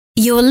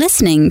You're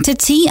listening to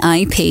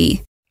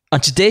TIP. On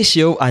today's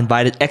show, I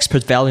invited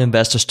expert value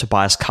investors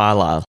Tobias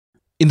Carlisle.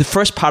 In the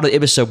first part of the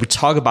episode, we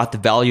talk about the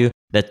value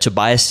that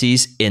Tobias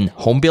sees in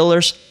home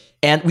builders,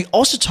 and we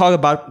also talk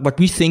about what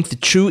we think the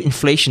true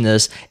inflation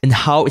is and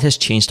how it has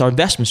changed our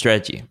investment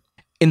strategy.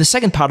 In the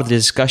second part of the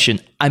discussion,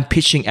 I'm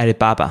pitching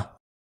Alibaba.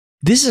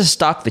 This is a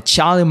stock that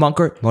Charlie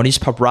Munger, Monish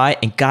Pabrai,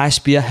 and Guy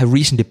Spear have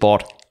recently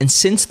bought, and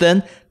since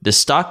then, the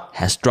stock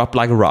has dropped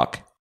like a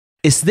rock.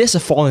 Is this a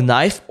falling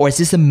knife, or is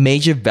this a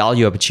major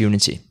value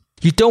opportunity?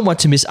 You don't want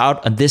to miss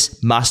out on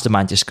this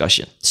mastermind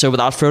discussion. So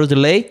without further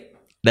delay,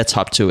 let's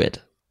hop to it.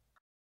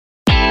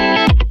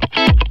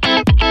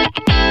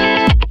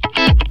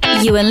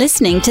 You are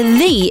listening to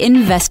The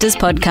Investors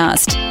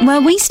Podcast,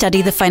 where we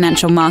study the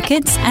financial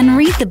markets and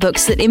read the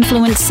books that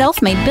influence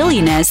self-made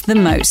billionaires the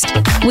most.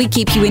 We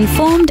keep you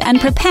informed and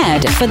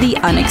prepared for the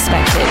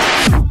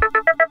unexpected.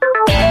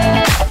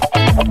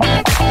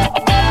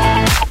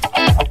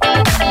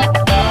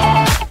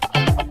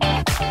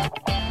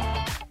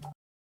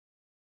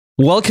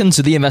 Welcome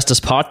to The Investors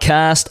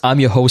Podcast. I'm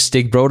your host,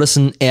 Stig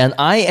Brodersen, and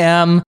I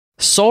am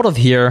sort of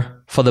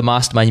here for the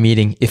mastermind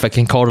meeting, if I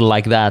can call it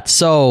like that.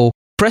 So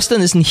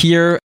Preston isn't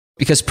here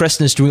because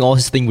Preston is doing all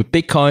his thing with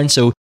Bitcoin,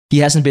 so he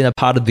hasn't been a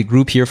part of the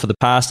group here for the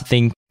past, I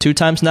think, 2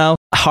 times now.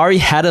 Hari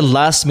had a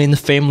last-minute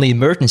family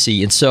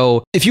emergency, and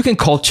so if you can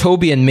call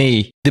Toby and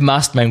me the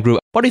mastermind group,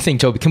 what do you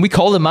think, Toby? Can we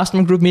call the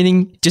mastermind group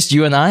meeting just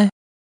you and I?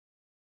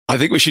 I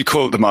think we should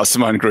call it the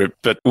mastermind group,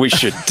 but we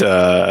should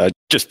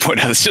just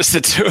point out it's just the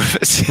two of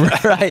us.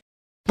 Right.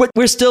 But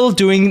we're still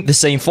doing the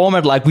same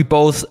format. Like we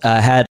both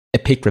had a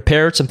pick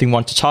prepared, something we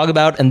want to talk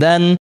about. And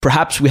then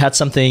perhaps we had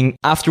something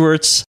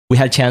afterwards. We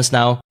had a chance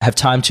now, have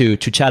time to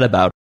chat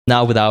about.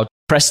 Now without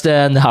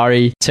Preston,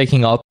 Hari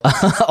taking up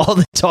all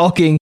the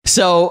talking.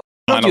 So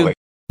finally.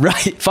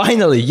 Right.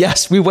 Finally.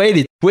 Yes, we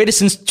waited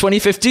since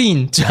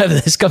 2015 to have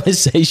this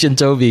conversation,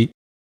 Toby.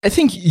 I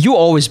think you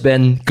always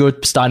been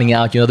good starting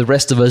out, the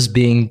rest of us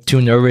being too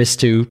nervous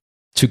to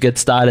get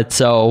started.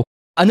 So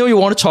I know you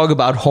want to talk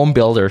about home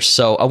builders,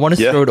 so I want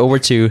to throw it over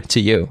to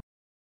you.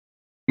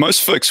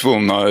 Most folks will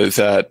know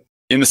that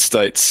in the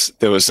States,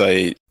 there was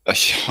a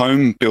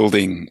home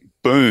building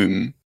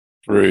boom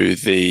through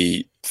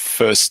the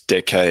first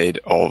decade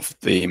of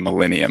the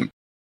millennium,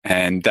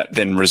 and that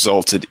then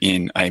resulted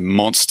in a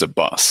monster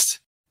bust.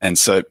 And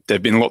so there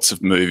have been lots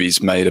of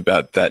movies made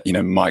about that,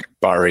 Mike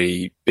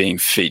Burry being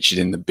featured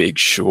in The Big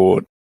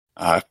Short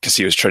because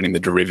he was trading the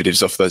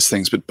derivatives off those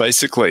things. But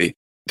basically,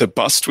 the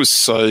bust was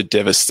so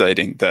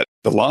devastating that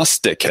the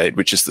last decade,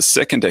 which is the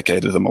second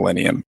decade of the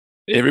millennium,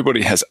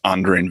 everybody has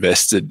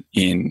underinvested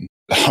in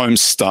home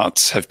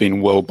starts have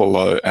been well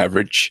below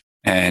average.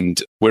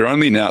 And we're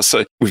only now,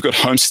 so we've got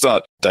home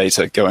start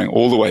data going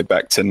all the way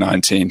back to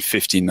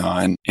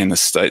 1959 in the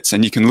States.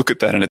 And you can look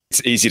at that and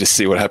it's easy to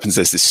see what happens.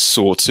 There's this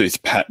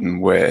sawtooth pattern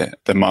where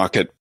the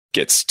market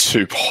gets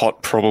too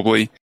hot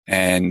probably,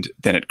 and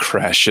then it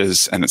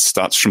crashes and it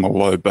starts from a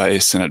low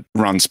base and it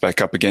runs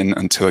back up again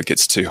until it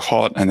gets too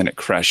hot and then it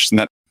crashes. And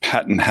that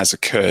pattern has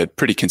occurred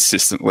pretty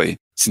consistently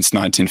since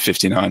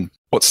 1959.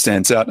 What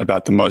stands out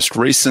about the most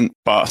recent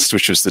bust,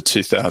 which was the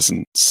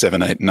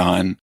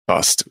 2007-8-9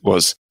 bust,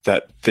 was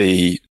that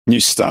the new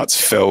starts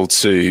fell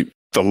to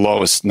the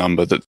lowest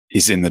number that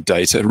is in the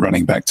data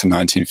running back to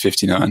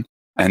 1959.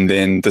 And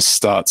then the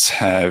starts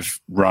have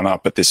run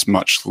up at this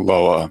much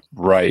lower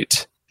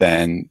rate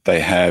than they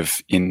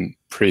have in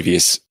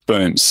previous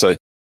booms. So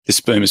this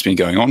boom has been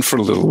going on for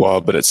a little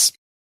while, but it's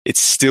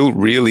still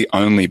really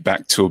only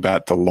back to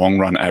about the long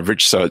run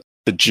average. So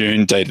the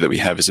June data that we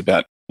have is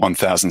about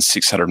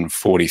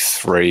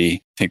 1,643.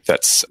 I think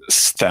that's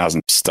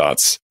 1,000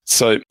 starts.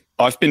 So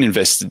I've been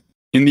invested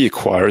in the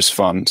Acquirers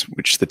Fund,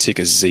 which the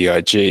ticker is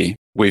ZIG.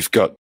 We've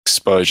got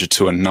exposure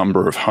to a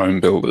number of home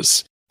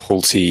builders,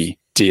 Pulte,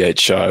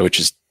 DHI, which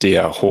is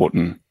DR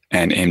Horton,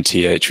 and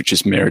MTH, which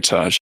is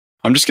Meritage.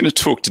 I'm just going to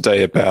talk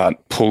today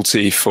about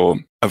Pulte for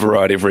a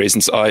variety of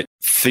reasons. I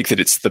think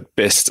that it's the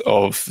best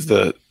of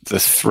the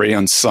three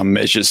on some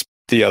measures.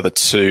 The other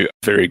two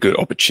very good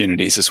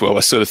opportunities as well.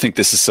 I sort of think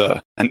this is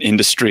an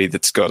industry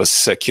that's got a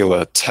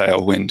secular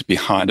tailwind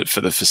behind it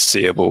for the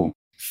foreseeable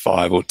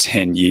 5 or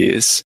 10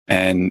 years.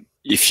 And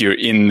if you're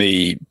in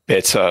the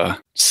better,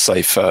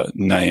 safer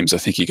names, I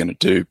think you're going to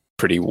do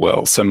pretty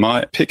well. So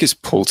my pick is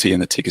Pulte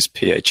and the ticker is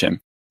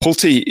PHM.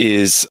 Pulte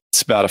it's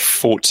about a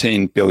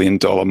 $14 billion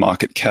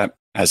market cap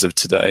as of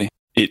today.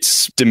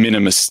 It's de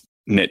minimis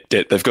net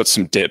debt. They've got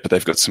some debt, but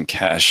they've got some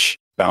cash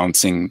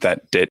balancing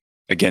that debt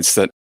against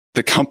that.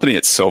 The company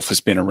itself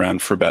has been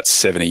around for about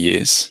 70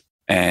 years.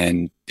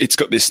 And it's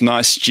got this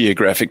nice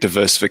geographic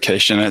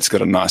diversification, and it's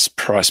got a nice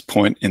price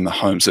point in the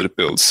homes that it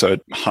builds. So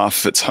half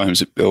of its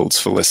homes it builds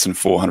for less than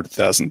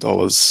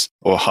 $400,000,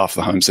 or half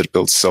the homes that it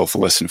builds sell for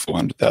less than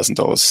 $400,000.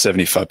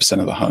 75%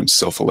 of the homes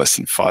sell for less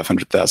than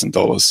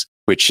 $500,000,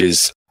 which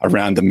is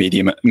around the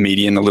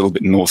median, a little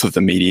bit north of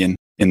the median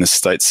in the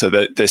States. So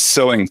they're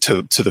selling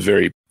to a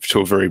very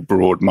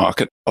broad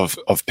market of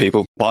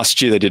people.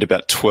 Last year, they did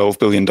about $12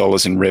 billion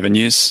in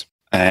revenues.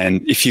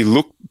 And if you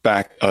look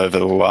back over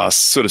the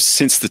last sort of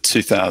since the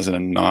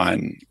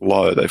 2009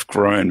 low, they've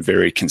grown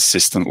very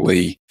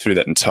consistently through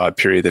that entire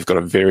period. They've got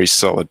a very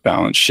solid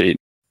balance sheet.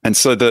 And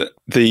so the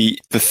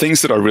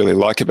things that I really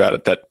like about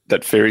it,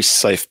 that very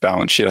safe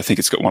balance sheet, I think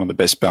it's got one of the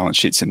best balance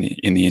sheets in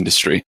the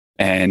industry.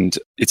 And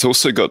it's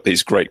also got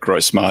these great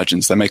gross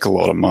margins. They make a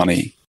lot of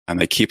money and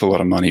they keep a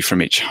lot of money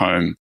from each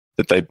home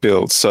that they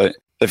build. So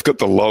they've got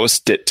the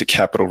lowest debt to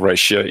capital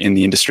ratio in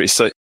the industry.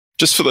 So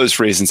just for those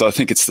reasons, I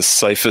think it's the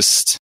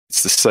safest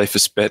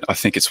bet. I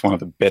think it's one of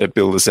the better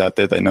builders out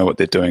there. They know what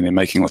they're doing. They're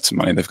making lots of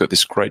money. They've got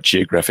this great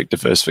geographic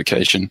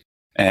diversification.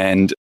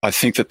 And I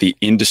think that the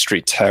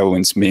industry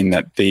tailwinds mean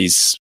that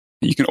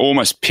you can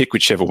almost pick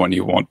whichever one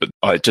you want, but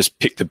I just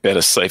pick the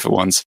better, safer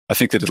ones. I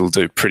think that it'll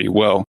do pretty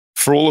well.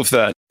 For all of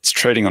that, it's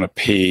trading on a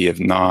PE of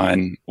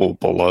 9 or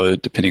below,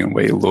 depending on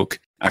where you look.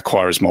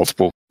 Acquirer's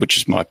multiple, which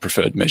is my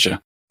preferred measure,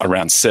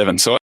 around 7.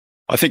 So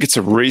I think it's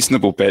a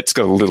reasonable bet. It's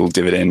got a little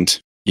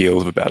dividend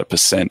yield of about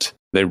 1%.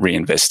 They're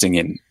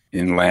reinvesting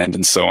in land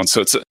and so on.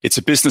 So it's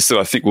a business that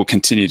I think will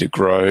continue to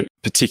grow,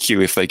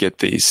 particularly if they get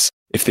these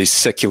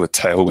secular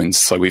tailwinds.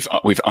 So we've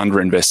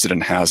underinvested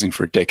in housing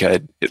for a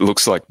decade. It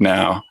looks like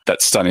now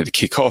that's starting to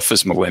kick off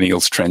as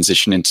millennials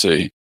transition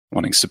into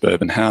wanting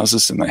suburban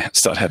houses and they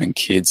start having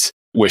kids.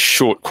 We're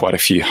short quite a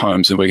few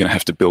homes and we're going to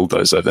have to build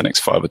those over the next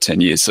 5 or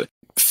 10 years. So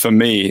for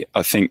me,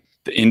 I think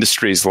the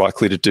industry is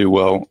likely to do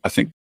well. I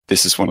think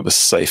this is one of the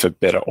safer,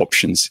 better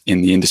options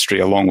in the industry,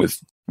 along with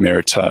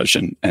Meritage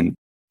and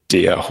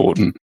D.R.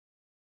 Horton.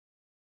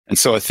 And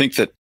so I think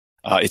that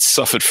it's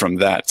suffered from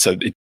that. So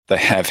they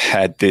have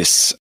had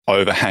this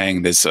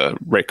overhang. There's a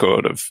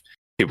record of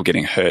people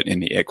getting hurt in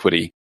the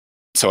equity.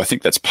 So I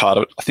think that's part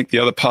of it. I think the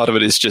other part of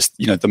it is just,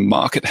 the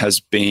market has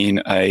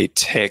been a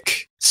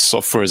tech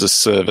software as a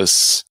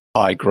service,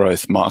 high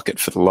growth market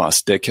for the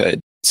last decade.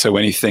 So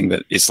anything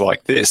that is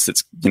like this,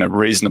 that's,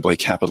 reasonably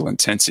capital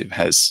intensive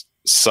has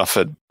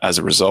suffered as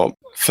a result.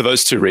 For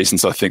those two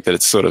reasons, I think that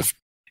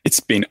it's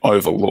been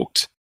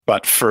overlooked.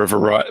 But for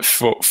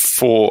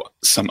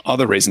some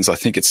other reasons, I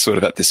think it's sort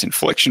of at this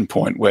inflection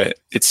point where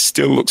it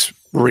still looks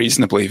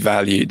reasonably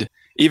valued.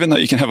 Even though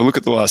you can have a look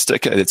at the last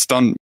decade, it's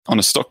done on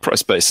a stock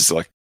price basis.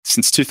 Like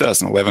since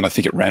 2011, I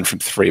think it ran from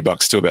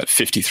 $3 to about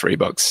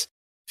 $53,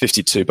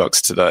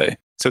 $52 today.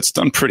 So it's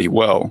done pretty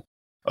well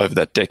over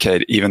that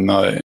decade, even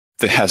though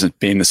there hasn't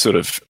been the sort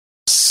of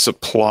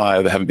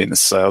supply, there haven't been the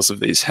sales of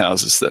these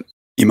houses that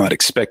you might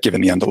expect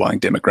given the underlying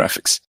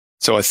demographics.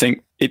 So I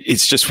think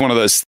it's just one of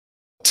those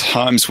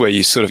times where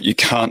you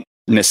can't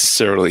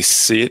necessarily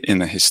see it in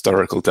the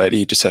historical data.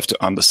 You just have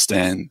to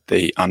understand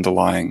the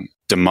underlying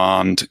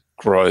demand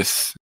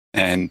growth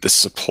and the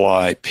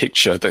supply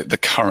picture, the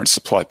current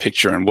supply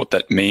picture, and what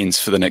that means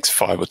for the next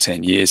 5 or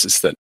 10 years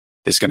is that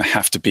there's going to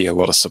have to be a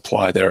lot of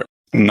supply. There are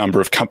a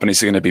number of companies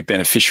that are going to be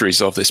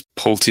beneficiaries of this.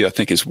 Pulte, I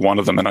think, is one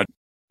of them. And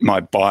my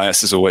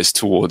bias is always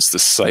towards the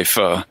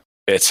safer,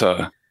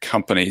 better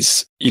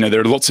companies. There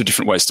are lots of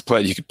different ways to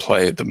play. You could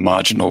play the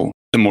marginal,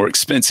 the more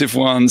expensive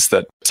ones,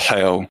 that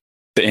tail,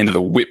 the end of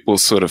the whip will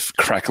sort of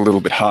crack a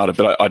little bit harder.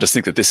 But I just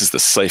think that this is the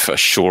safer,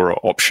 surer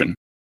option.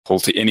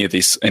 Pulte, any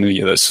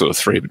of those sort of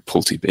three, but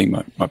Pulte being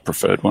my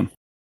preferred one.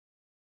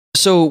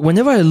 So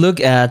whenever I look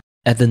at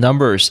the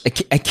numbers,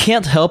 I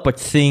can't help but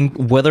think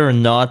whether or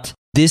not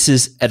this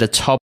is at the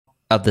top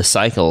of the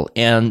cycle.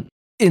 And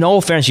in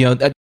all fairness,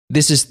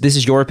 this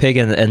is your pick,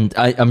 and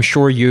I'm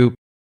sure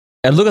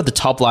I look at the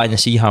top line and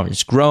see how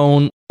it's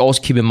grown.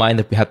 Also keep in mind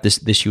that we have this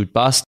huge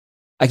bust.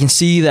 I can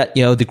see that,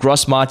 the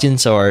gross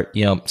margins are,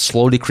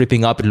 slowly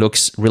creeping up. It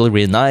looks really,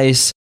 really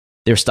nice.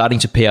 They're starting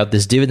to pay out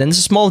this dividend. It's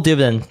a small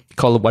dividend,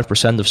 call it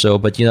 1% or so,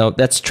 but,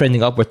 that's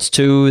trending upwards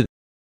too.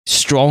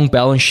 Strong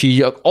balance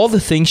sheet, all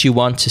the things you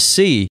want to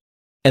see.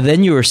 And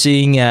then you're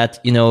seeing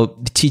at, the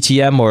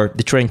TTM or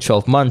the trailing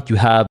 12 month, you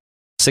have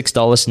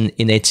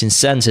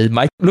 $6.18. It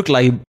might look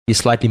like it's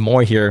slightly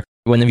more here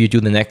whenever you do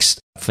the next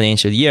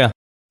financial year.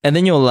 And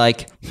then you're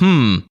like,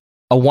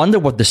 I wonder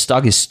what the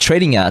stock is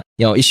trading at.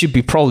 It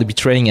should probably be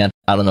trading at,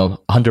 I don't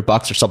know, $100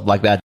 or something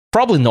like that.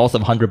 Probably north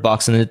of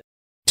 $100. And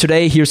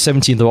today, here,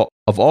 17th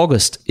of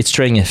August, it's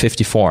trading at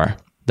 54.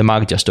 The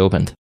market just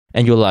opened.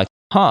 And you're like,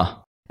 huh.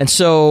 And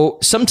so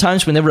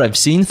sometimes whenever I've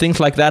seen things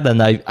like that,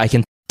 and I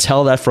can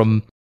tell that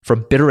from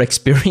bitter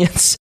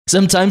experience,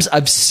 sometimes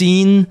I've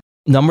seen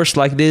numbers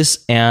like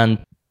this and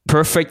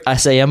perfect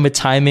as I am with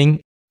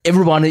timing,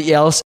 everybody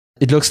else,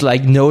 it looks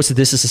like knows that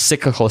this is a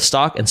cyclical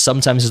stock, and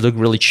sometimes it looks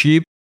really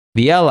cheap,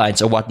 the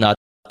airlines or whatnot,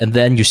 and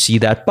then you see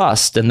that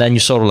bust, and then you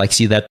sort of like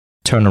see that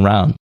turn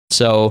around.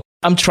 So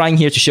I'm trying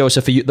here to show,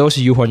 so for those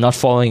of you who are not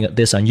following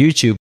this on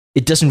YouTube,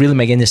 it doesn't really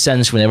make any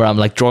sense whenever I'm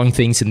like drawing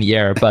things in the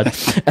air, but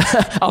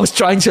I was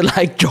trying to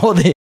like draw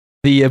the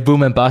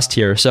boom and bust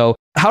here. So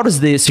how does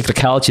the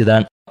cyclicality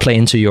then play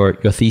into your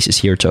thesis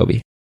here,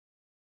 Toby?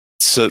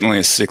 Certainly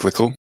is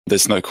cyclical.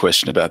 There's no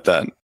question about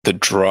that. The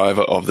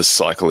driver of the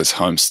cycle is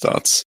home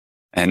starts.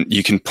 And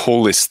you can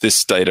pull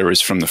this data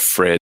is from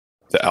the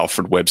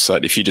Alfred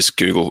website. If you just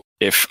Google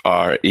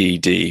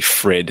FRED,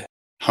 Fred,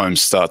 home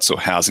starts or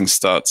housing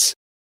starts,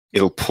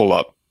 it'll pull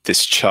up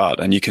this chart,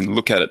 and you can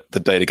look at it, the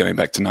data going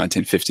back to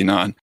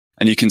 1959,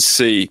 and you can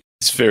see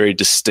this very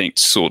distinct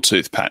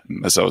sawtooth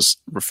pattern, as I was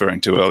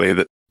referring to earlier,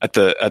 that at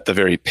the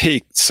very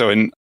peak. So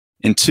in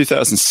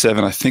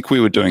 2007, I think we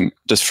were doing,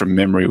 just from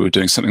memory, we were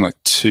doing something like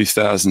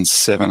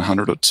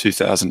 2,700 or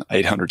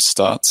 2,800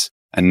 starts.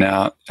 And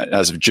now,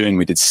 as of June,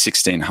 we did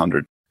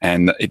 1,600.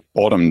 And it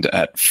bottomed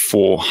at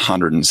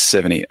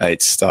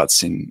 478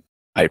 starts in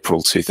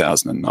April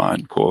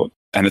 2009, call.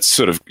 And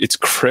it's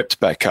crept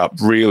back up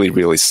really,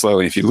 really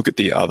slowly. If you look at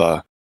the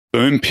other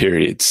boom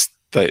periods,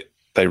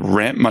 they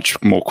ramp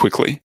much more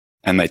quickly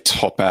and they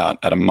top out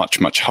at a much,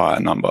 much higher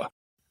number.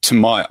 To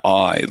my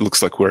eye, it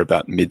looks like we're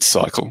about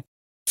mid-cycle.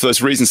 For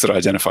those reasons that I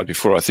identified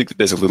before, I think that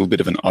there's a little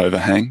bit of an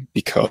overhang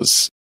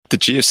because the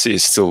GFC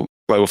is still,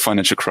 global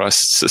financial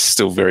crisis is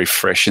still very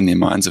fresh in the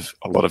minds of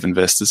a lot of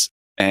investors.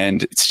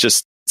 And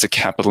it's a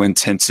capital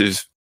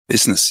intensive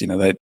business.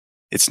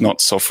 It's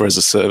not software as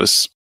a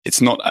service.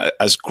 It's not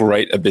as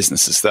great a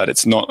business as that.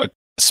 It's not a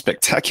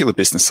spectacular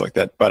business like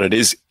that, but it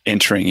is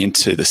entering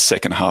into the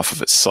second half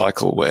of its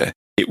cycle where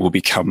it will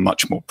become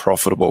much more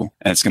profitable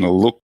and it's going to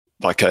look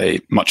like a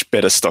much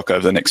better stock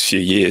over the next few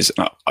years.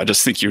 And I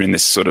just think you're in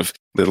this sort of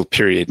little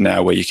period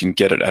now where you can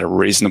get it at a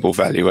reasonable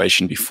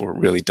valuation before it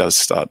really does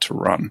start to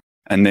run.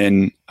 And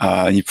then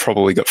you've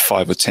probably got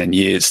 5 or 10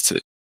 years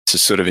to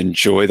sort of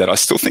enjoy that. I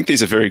still think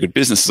these are very good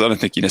businesses. I don't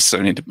think you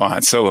necessarily need to buy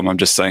and sell them. I'm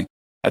just saying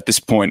at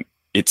this point,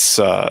 it's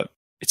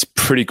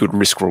pretty good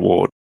risk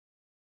reward.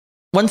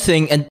 One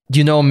thing, and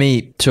you know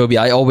me, Toby,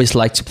 I always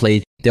like to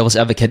play devil's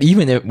advocate.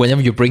 Even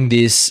whenever you bring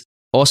these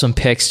awesome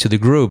picks to the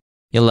group,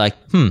 you're like,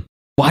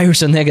 why are you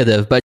so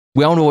negative? But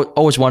we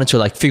always wanted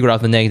to figure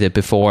out the negative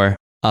before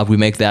we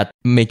make that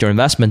major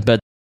investment.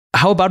 But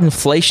how about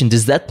inflation?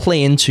 Does that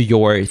play into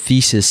your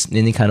thesis in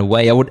any kind of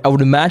way? I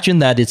would imagine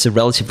that it's a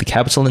relatively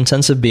capital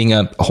intensive, being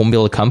a home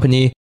builder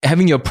company,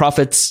 having your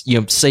profits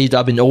saved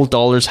up in old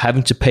dollars,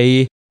 having to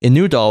pay in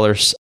new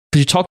dollars. Could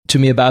you talk to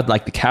me about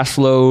the cash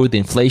flow, the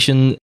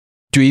inflation?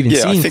 Do you even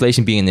see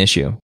inflation being an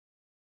issue?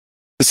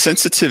 The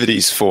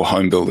sensitivities for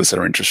home builders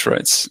are interest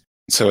rates.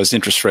 So as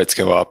interest rates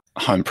go up,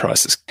 home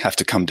prices have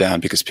to come down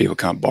because people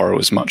can't borrow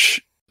as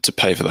much to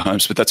pay for the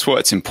homes. But that's why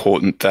it's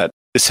important that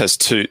this has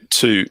two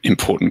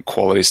important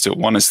qualities to it.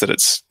 One is that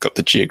it's got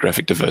the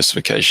geographic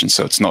diversification.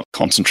 So it's not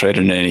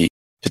concentrated in any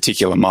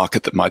particular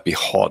market that might be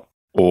hot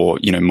or,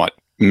 might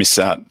miss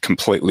out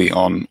completely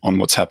on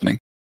what's happening.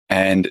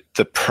 And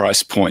the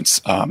price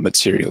points are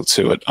material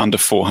to it. Under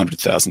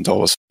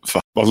 $400,000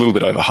 for a little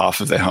bit over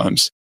half of their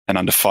homes and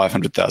under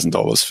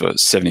 $500,000 for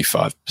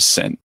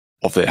 75%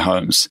 of their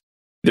homes.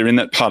 They're in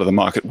that part of the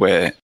market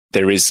where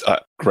there is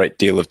a great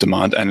deal of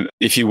demand. And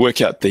if you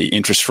work out the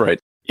interest rate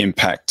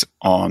impact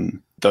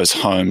on those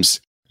homes,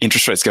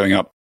 interest rates going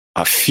up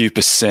a few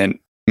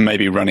percent,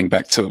 maybe running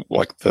back to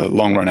the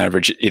long run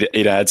average,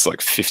 it adds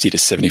 $50 to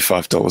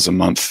 $75 a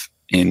month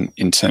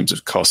in terms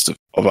of cost of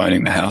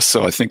owning the house.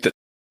 So I think that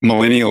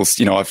millennials,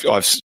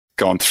 I've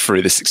gone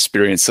through this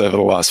experience over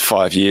the last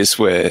 5 years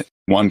where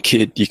 1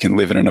 kid, you can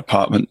live in an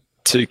apartment,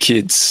 2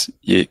 kids,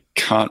 you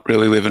can't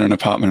really live in an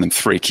apartment, and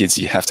 3 kids,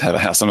 you have to have a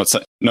house. I'm not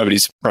saying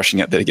nobody's rushing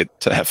out there to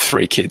get to have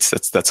 3 kids.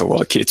 That's a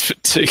lot of kids,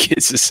 but 2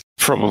 kids is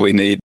probably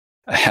need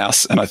a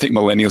house. And I think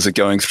millennials are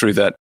going through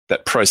that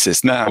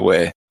process now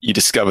where you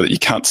discover that you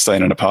can't stay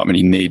in an apartment.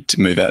 You need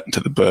to move out into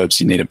the burbs.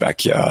 You need a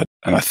backyard.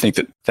 And I think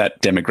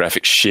that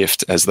demographic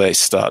shift as they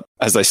start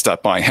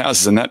buying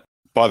houses, and that,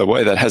 by the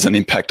way, that has an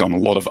impact on a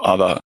lot of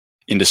other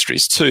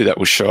industries too. That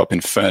will show up in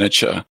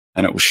furniture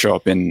and it will show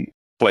up in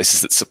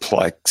places that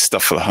supply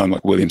stuff for the home,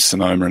 like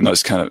Williams-Sonoma and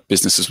those kind of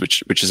businesses,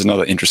 which is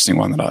another interesting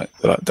one that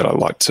I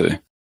like too.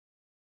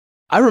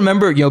 I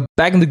remember,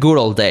 back in the good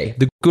old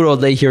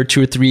day here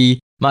 2 or 3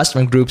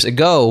 mastermind groups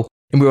ago,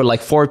 and we were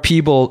 4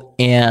 people,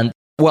 and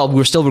we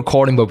were still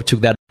recording, but we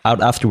took that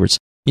out afterwards.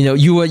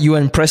 You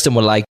and Preston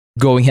were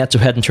going head to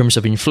head in terms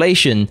of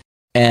inflation,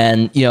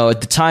 and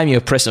at the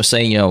time, Preston was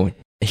saying,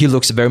 he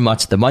looks very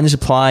much at the money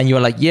supply, and you're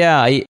like,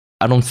 yeah, I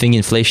don't think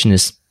inflation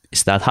is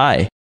that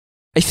high.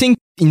 I think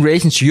in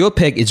relation to your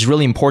pick, it's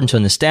really important to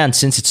understand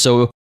since it's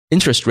so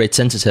interest rate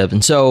sensitive.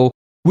 And so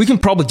we can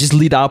probably just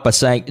lead out by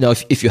saying,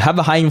 if you have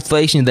a high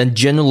inflation, then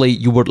generally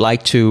you would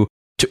like to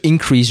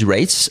increase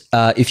rates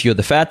if you're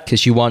the Fed,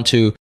 because you want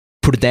to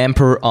put a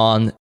damper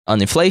on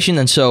inflation.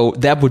 And so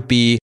that would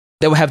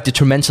have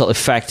detrimental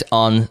effect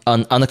on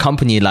a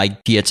company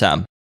like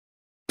DSM.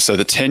 So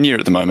the 10-year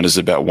at the moment is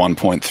about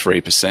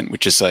 1.3%,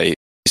 which is a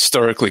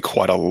historically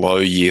quite a low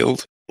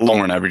yield. Long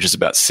run average is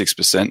about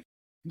 6%.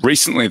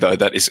 Recently, though,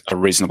 that is a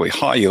reasonably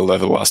high yield.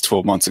 Over the last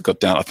 12 months, it got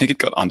down. I think it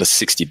got under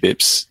 60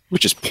 bips,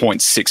 which is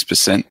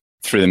 0.6%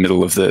 through the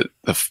middle of the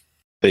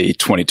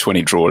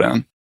 2020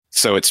 drawdown.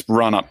 So it's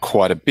run up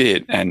quite a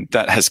bit, and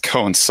that has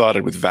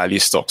coincided with value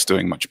stocks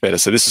doing much better.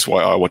 So this is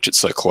why I watch it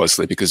so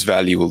closely, because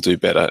value will do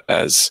better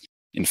as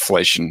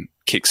inflation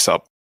kicks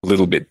up a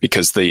little bit,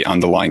 because the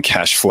underlying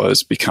cash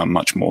flows become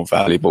much more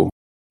valuable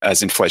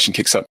as inflation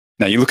kicks up.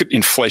 Now, you look at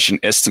inflation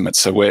estimates.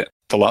 So where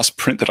the last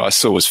print that I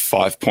saw was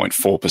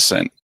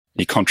 5.4%.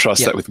 You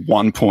contrast that with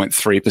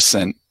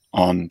 1.3%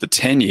 on the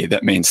 10-year,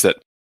 that means that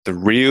the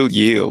real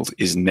yield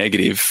is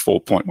negative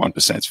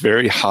 4.1%. It's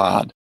very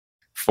hard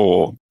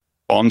for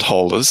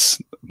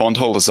bondholders.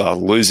 Bondholders are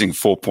losing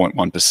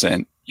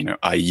 4.1%,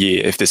 a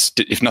year.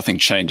 If nothing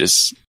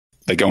changes,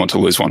 they go on to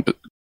lose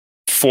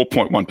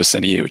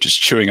 4.1% a year, which is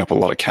chewing up a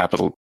lot of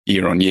capital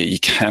year on year. You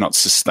cannot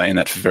sustain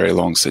that for very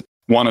long. So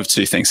one of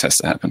two things has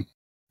to happen.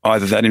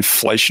 Either that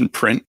inflation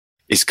print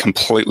is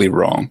completely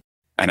wrong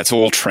and it's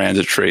all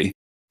transitory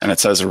and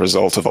it's as a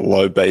result of a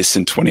low base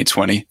in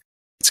 2020.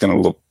 It's going to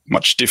look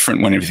much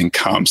different when everything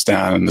calms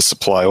down and the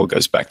supply all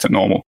goes back to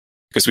normal.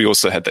 Because we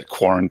also had that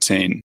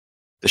quarantine,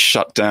 the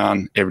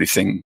shutdown,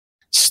 everything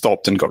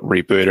stopped and got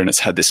rebooted, and it's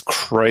had this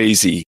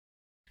crazy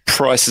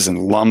prices in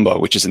lumber,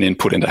 which is an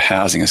input into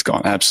housing, has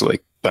gone absolutely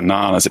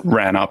bananas. It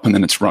ran up and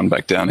then it's run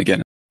back down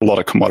again. A lot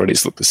of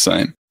commodities look the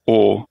same,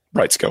 or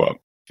rates go up.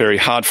 Very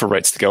hard for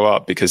rates to go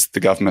up because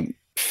the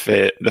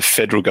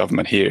federal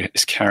government here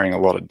is carrying a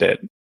lot of debt.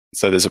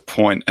 So there's a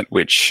point at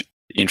which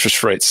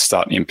interest rates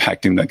start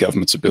impacting the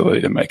government's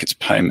ability to make its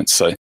payments.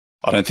 So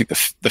I don't think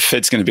the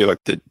Fed's going to be like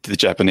the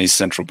Japanese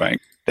central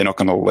bank. They're not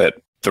going to let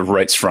the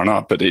rates run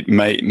up, but it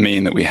may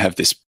mean that we have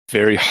this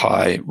very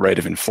high rate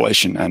of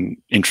inflation and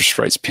interest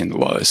rates pinned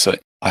low. So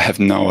I have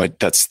no idea.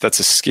 That's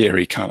a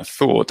scary kind of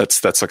thought.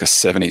 That's like a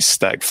 70s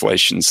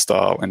stagflation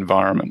style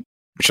environment,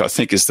 which I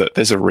think is that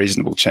there's a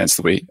reasonable chance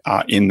that we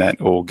are in that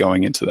or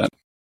going into that.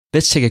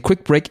 Let's take a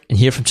quick break and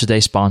hear from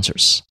today's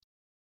sponsors.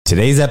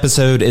 Today's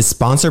episode is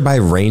sponsored by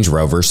Range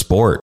Rover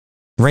Sport.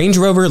 Range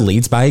Rover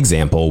leads by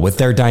example with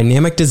their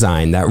dynamic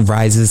design that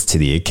rises to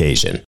the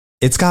occasion.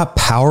 It's got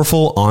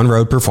powerful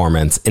on-road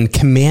performance and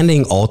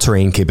commanding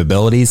all-terrain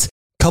capabilities,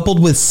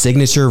 coupled with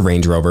signature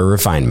Range Rover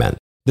refinement.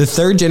 The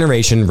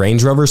third-generation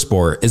Range Rover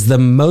Sport is the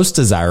most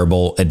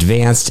desirable,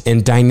 advanced,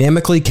 and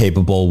dynamically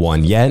capable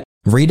one yet,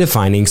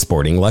 redefining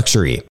sporting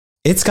luxury.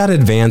 It's got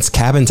advanced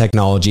cabin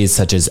technologies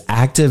such as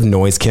active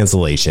noise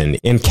cancellation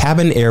and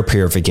cabin air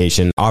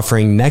purification,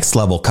 offering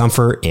next-level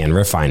comfort and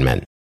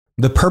refinement.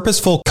 The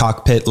purposeful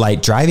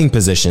cockpit-like driving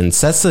position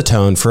sets the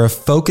tone for a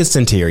focused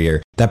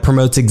interior that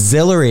promotes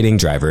exhilarating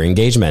driver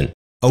engagement.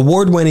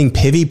 Award-winning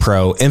Pivi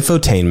Pro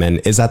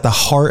infotainment is at the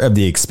heart of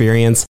the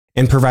experience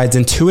and provides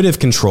intuitive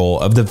control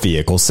of the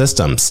vehicle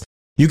systems.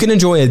 You can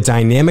enjoy a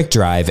dynamic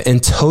drive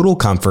and total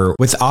comfort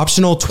with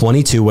optional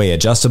 22-way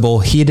adjustable,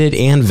 heated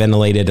and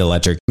ventilated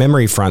electric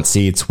memory front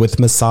seats with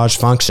massage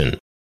function.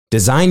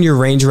 Design your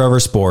Range Rover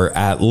Sport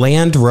at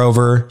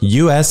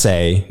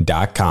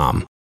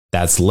LandRoverUSA.com.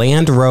 That's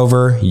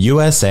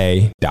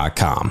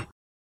LandRoverUSA.com.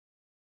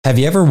 Have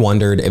you ever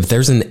wondered if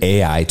there's an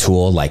AI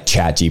tool like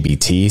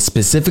ChatGPT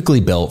specifically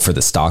built for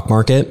the stock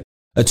market?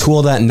 A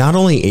tool that not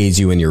only aids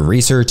you in your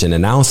research and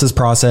analysis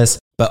process,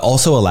 but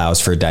also allows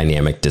for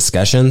dynamic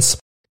discussions?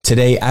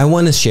 Today, I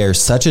want to share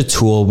such a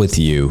tool with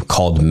you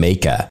called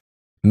Meka.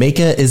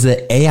 Meka is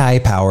the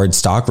AI-powered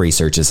stock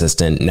research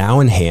assistant now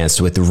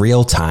enhanced with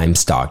real-time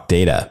stock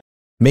data.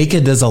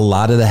 Meka does a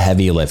lot of the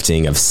heavy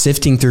lifting of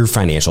sifting through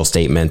financial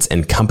statements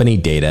and company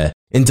data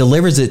and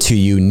delivers it to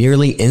you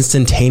nearly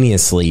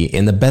instantaneously,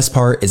 and the best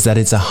part is that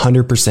it's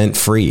 100%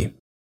 free.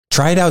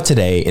 Try it out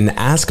today and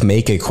ask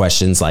Meka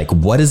questions like,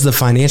 what is the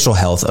financial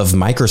health of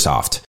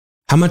Microsoft?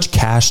 How much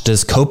cash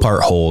does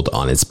Copart hold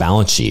on its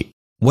balance sheet?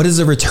 What is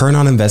the return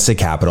on invested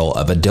capital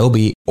of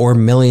Adobe, or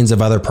millions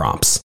of other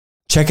prompts?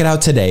 Check it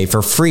out today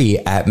for free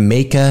at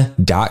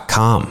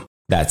Meka.com.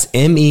 That's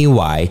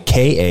MEYKA.com.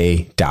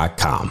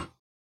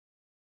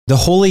 The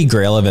Holy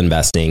Grail of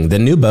Investing, the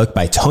new book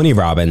by Tony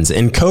Robbins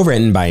and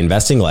co-written by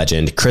investing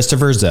legend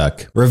Christopher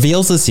Zook,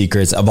 reveals the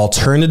secrets of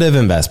alternative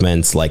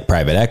investments like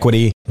private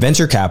equity,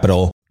 venture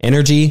capital,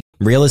 energy,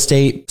 real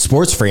estate,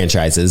 sports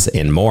franchises,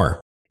 and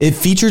more. It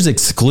features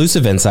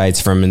exclusive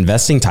insights from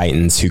investing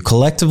titans who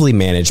collectively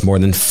manage more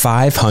than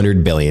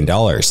 $500 billion,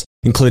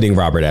 including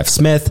Robert F.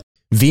 Smith,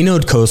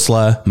 Vinod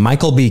Khosla,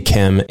 Michael B.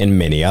 Kim, and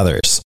many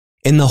others.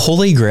 In the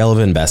Holy Grail of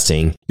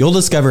Investing, you'll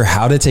discover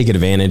how to take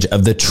advantage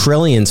of the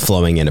trillions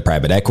flowing into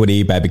private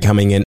equity by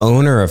becoming an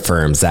owner of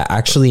firms that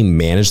actually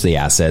manage the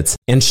assets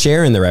and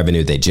share in the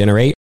revenue they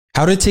generate,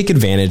 how to take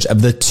advantage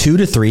of the 2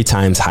 to 3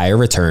 times higher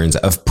returns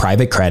of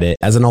private credit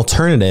as an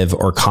alternative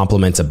or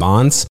complement to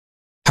bonds,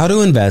 how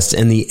to invest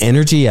in the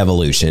energy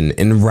evolution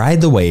and ride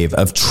the wave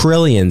of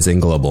trillions in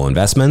global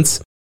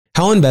investments,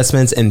 how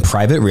investments in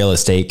private real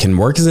estate can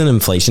work as an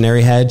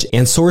inflationary hedge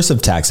and source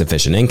of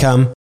tax-efficient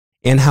income,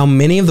 and how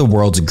many of the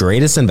world's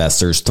greatest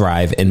investors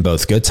thrive in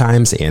both good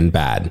times and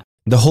bad.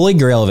 The Holy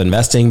Grail of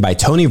Investing by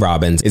Tony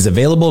Robbins is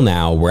available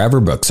now wherever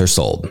books are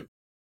sold.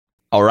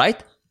 All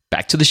right,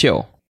 back to the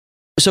show.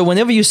 So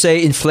whenever you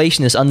say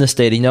inflation is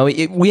understated,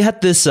 we had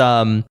this,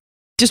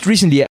 just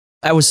recently,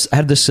 I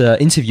had this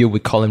interview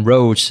with Colin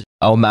Rhodes,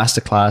 our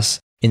masterclass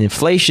in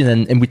inflation,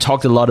 and we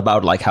talked a lot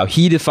about like how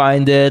he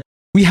defined it.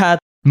 We had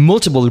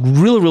multiple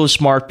really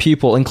smart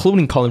people,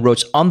 including Colin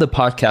Rhodes, on the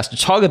podcast to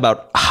talk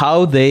about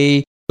how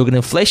they look at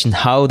inflation,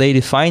 how they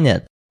define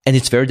it. And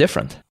it's very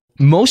different.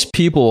 Most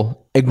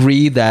people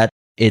agree that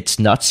it's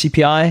not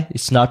CPI,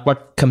 it's not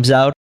what comes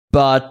out,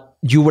 but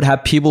you would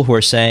have people who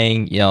are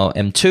saying,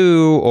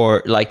 M2,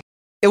 or like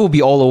it will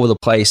be all over the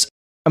place.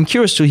 I'm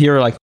curious to hear,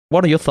 like,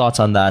 what are your thoughts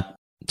on that,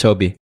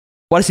 Toby?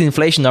 What is the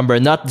inflation number?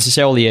 Not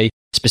necessarily a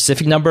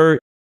specific number.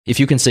 If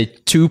you can say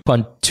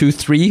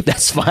 2.23,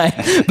 that's fine.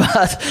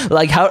 But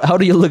like, how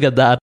do you look at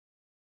that?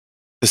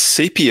 The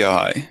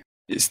CPI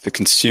is the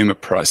Consumer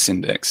Price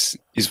Index,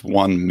 is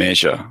one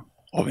measure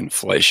of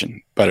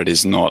inflation, but it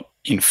is not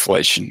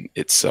inflation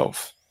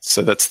itself.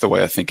 So that's the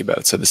way I think about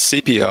it. So the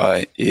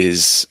CPI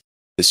is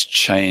this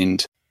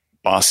chained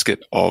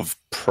basket of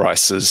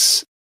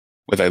prices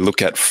where they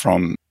look at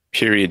from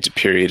period to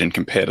period and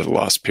compare to the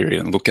last period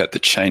and look at the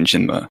change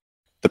in the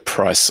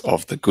price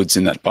of the goods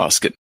in that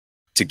basket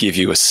to give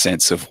you a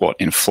sense of what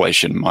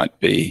inflation might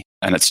be.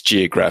 And it's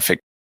geographic.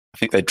 I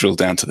think they drill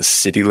down to the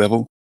city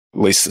level, at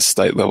least the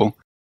state level.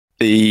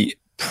 The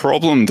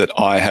problem that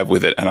I have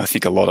with it, and I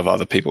think a lot of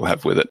other people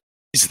have with it,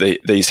 is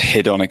these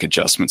hedonic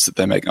adjustments that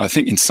they make. I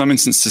think in some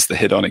instances, the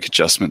hedonic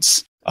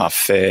adjustments are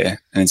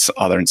fair, and in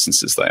other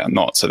instances, they are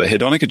not. So the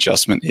hedonic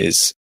adjustment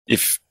is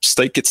if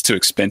steak gets too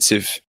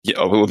expensive,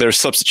 there are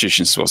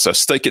substitutions as well. So if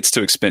steak gets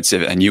too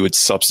expensive and you would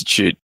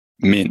substitute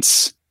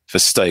mince for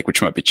steak,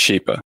 which might be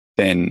cheaper,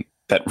 then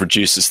that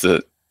reduces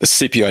the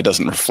CPI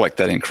doesn't reflect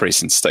that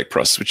increase in steak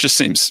prices, which just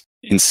seems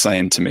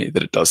insane to me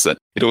that it does that.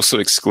 It also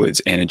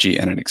excludes energy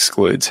and it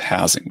excludes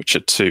housing, which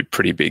are two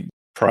pretty big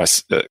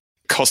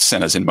cost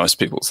centers in most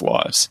people's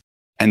lives.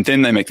 And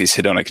then they make these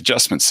hedonic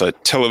adjustments. So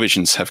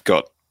televisions have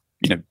got,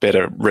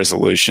 better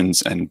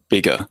resolutions and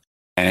bigger,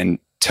 and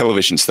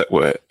televisions that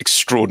were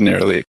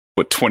extraordinarily,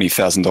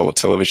 $20,000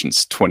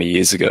 televisions 20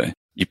 years ago,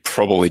 you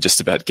probably just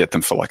about get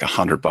them for like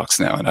 $100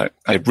 now. And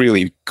a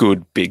really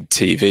good big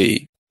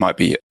TV might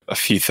be a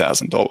few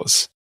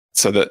 $1,000s.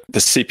 So that the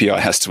CPI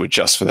has to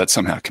adjust for that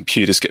somehow.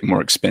 Computers get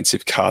more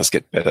expensive, cars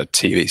get better,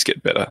 TVs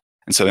get better.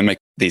 And so they make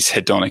these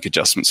hedonic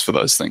adjustments for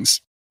those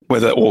things.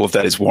 Whether all of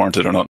that is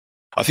warranted or not,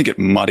 I think it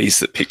muddies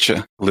the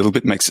picture a little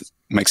bit, makes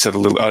it a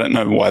little, I don't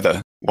know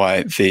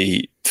why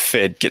the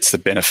Fed gets the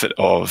benefit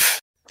of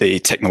the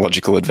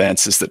technological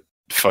advances that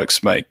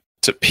folks make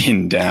to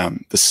pin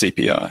down the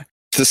CPI.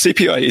 The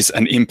CPI is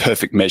an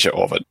imperfect measure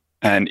of it.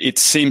 And it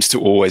seems to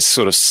always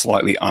sort of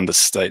slightly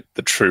understate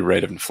the true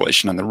rate of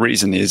inflation. And the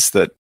reason is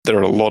that there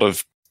are a lot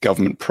of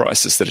government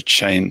prices that are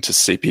chained to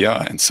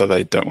CPI. And so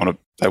they want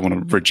to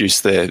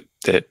reduce their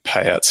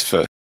payouts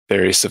for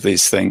various of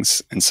these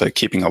things. And so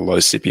keeping a low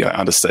CPI,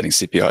 understating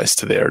CPI is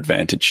to their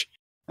advantage.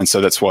 And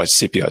so that's why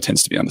CPI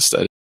tends to be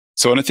understated.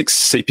 So I don't think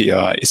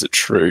CPI is a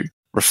true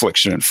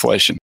reflection of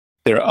inflation.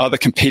 There are other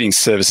competing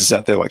services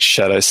out there like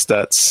Shadow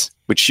Stats,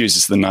 which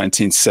uses the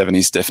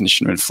 1970s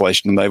definition of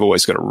inflation, and they've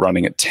always got it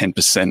running at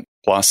 10%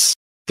 plus.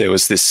 There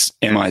was this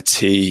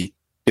MIT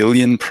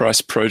billion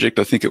price project,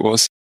 I think it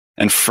was.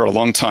 And for a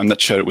long time,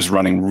 that showed it was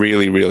running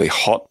really, really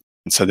hot.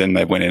 And so then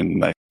they went in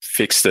and they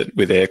fixed it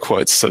with air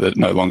quotes so that it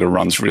no longer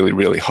runs really,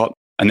 really hot.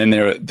 And then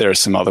there are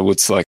some other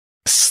woods, like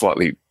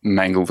slightly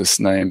mangle this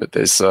name, but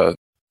there's a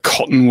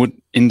Cottonwood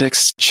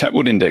Index,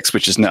 Chatwood Index,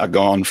 which is now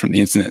gone from the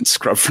internet and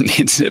scrubbed from the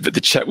internet. But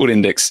the Chatwood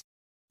Index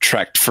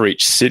tracked for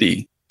each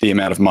city the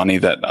amount of money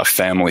that a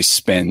family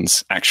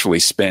actually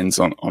spends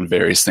on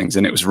various things.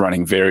 And it was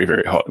running very,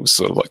 very hot. It was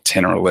sort of like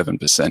 10 or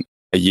 11%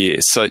 a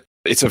year. So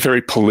it's a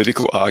very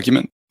political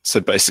argument. So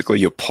basically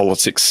your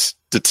politics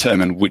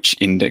determine which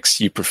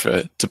index you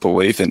prefer to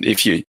believe. And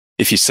if you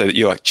say that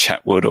you like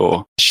Chatwood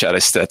or Shadow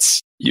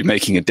Stats, you're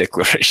making a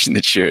declaration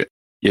that you're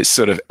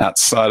sort of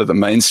outside of the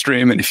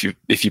mainstream. And if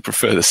you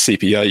prefer the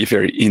CPI, you're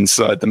very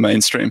inside the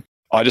mainstream.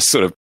 I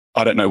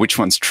don't know which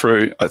one's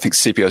true. I think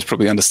CPI is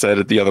probably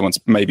understated. The other ones,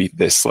 maybe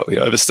they're slightly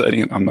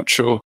overstating it. I'm not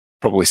sure.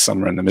 Probably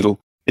somewhere in the middle.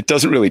 It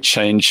doesn't really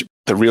change.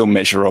 The real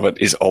measure of it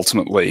is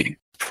ultimately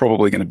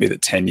probably going to be the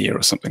 10-year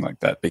or something like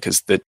that,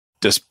 because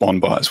just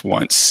bond buyers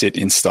won't sit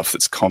in stuff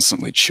that's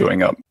constantly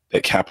chewing up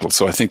their capital.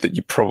 So I think that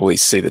you probably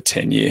see the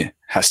 10-year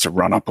has to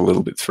run up a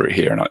little bit through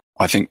here. And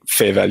I think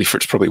fair value for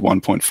it's probably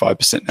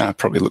 1.5% now,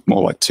 probably look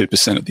more like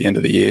 2% at the end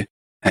of the year.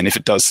 And if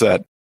it does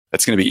that,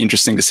 that's going to be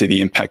interesting to see the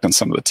impact on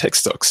some of the tech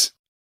stocks.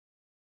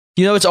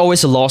 It's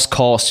always a lost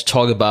cause to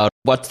talk about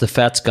what the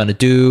Fed's going to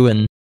do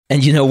and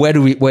where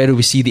do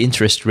we see the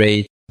interest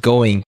rate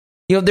going.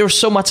 There's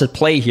so much at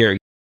play here.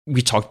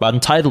 We talked about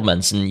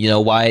entitlements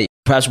and why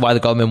the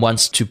government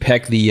wants to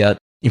peg the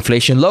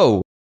inflation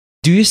low.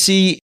 Do you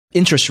see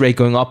interest rate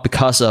going up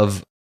because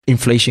of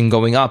inflation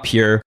going up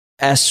here,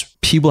 as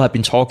people have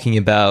been talking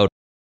about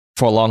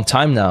for a long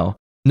time now,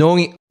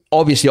 knowing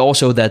obviously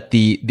also that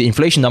the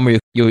inflation number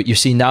you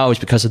see now is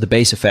because of the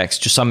base effects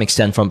to some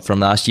extent from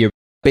last year.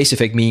 Base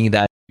effect meaning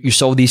that you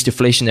saw these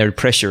deflationary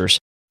pressures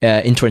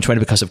in 2020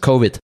 because of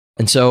COVID.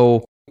 And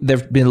so there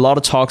have been a lot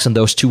of talks on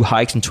those two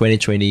hikes in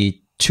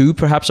 2022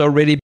 perhaps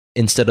already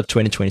instead of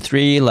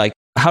 2023. Like,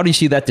 how do you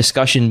see that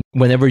discussion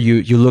whenever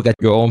you look at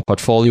your own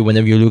portfolio,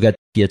 whenever you look at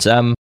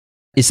TSM?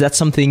 Is that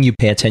something you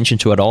pay attention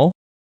to at all?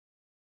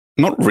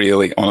 Not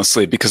really,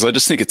 honestly, because I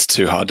just think it's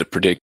too hard to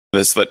predict.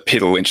 There's that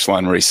Peter Lynch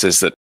line where he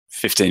says that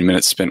 15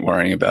 minutes spent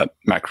worrying about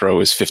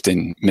macro is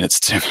 15 minutes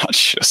too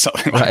much or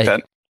something like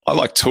that. I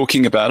like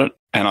talking about it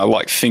and I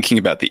like thinking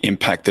about the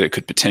impact that it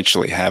could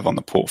potentially have on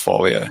the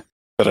portfolio.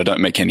 but I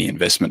don't make any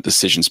investment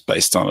decisions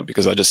based on it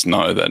because I just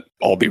know that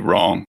I'll be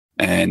wrong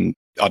and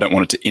I don't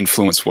want it to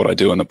influence what I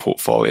do in the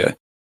portfolio.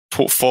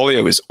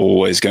 Portfolio is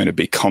always going to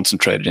be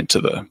concentrated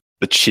into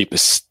the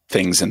cheapest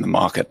things in the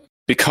market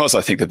because I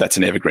think that that's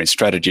an evergreen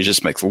strategy. It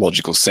just makes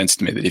logical sense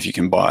to me that if you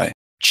can buy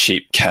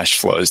cheap cash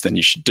flows, then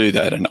you should do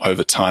that. And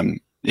over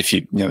time, if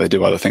they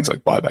do other things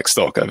like buy back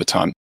stock over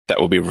time, that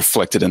will be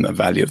reflected in the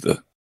value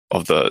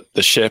of the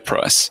share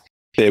price.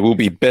 There will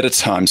be better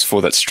times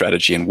for that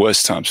strategy and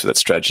worse times for that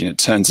strategy. And it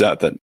turns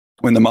out that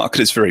when the market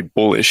is very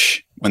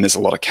bullish, when there's a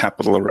lot of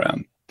capital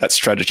around, that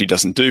strategy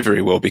doesn't do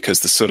very well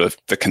because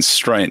the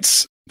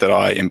constraints that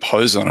I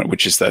impose on it,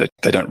 which is that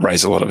they don't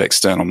raise a lot of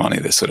external money.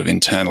 They're sort of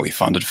internally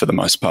funded for the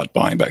most part,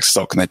 buying back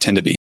stock, and they tend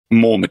to be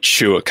more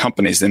mature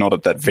companies. They're not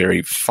at that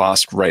very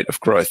fast rate of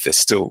growth. They're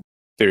still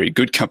very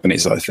good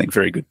companies, I think,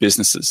 very good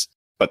businesses,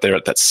 but they're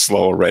at that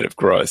slower rate of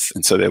growth.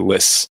 And so they're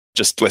less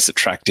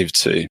attractive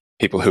to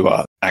people who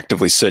are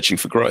actively searching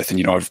for growth.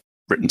 And, I've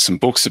written some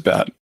books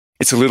about,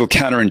 it's a little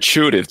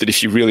counterintuitive that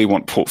if you really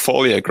want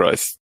portfolio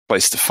growth,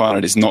 place to find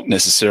it is not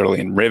necessarily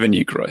in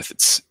revenue growth.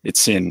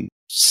 It's in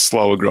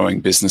slower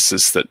growing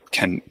businesses that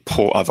can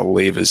pull other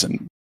levers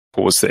and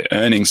cause their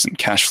earnings and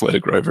cash flow to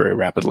grow very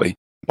rapidly,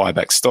 buy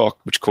back stock,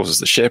 which causes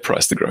the share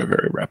price to grow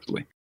very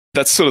rapidly.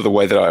 That's sort of the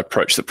way that I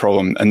approach the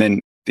problem. And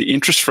then the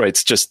interest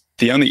rates, just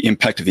the only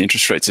impact of the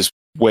interest rates is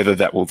whether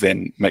that will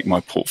then make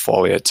my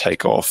portfolio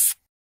take off,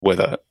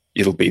 whether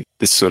it'll be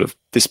this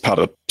part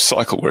of the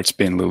cycle where it's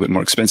been a little bit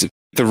more expensive.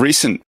 The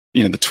recent,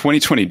 the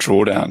 2020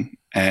 drawdown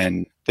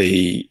and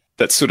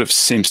that sort of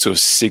seems to have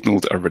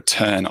signaled a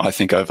return, I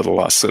think, over the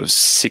last sort of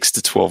 6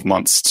 to 12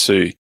 months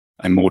to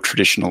a more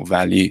traditional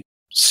value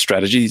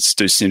strategies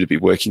do seem to be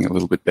working a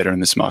little bit better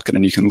in this market.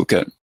 And you can look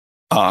at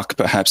ARK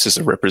perhaps as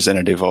a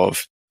representative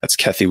of, that's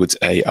Cathie Wood's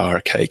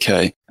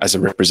ARKK, as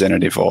a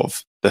representative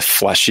of the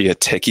flashier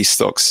techie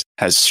stocks,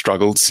 has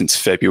struggled since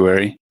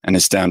February and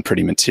is down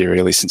pretty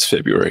materially since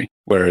February.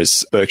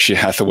 Whereas Berkshire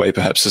Hathaway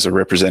perhaps as a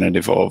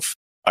representative of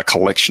a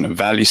collection of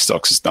value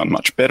stocks has done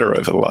much better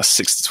over the last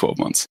 6 to 12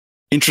 months.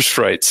 Interest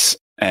rates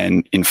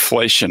and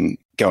inflation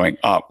going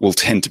up will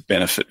tend to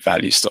benefit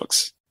value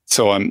stocks.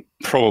 So I'm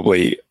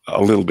probably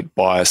a little bit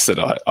biased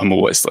that I'm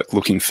always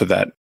looking for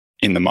that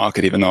in the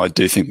market, even though I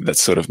do think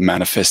that's sort of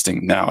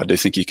manifesting now. I do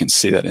think you can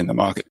see that in the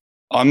market.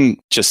 I'm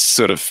just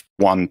sort of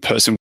one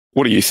person.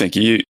 What do you think?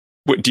 Do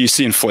you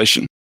see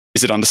inflation?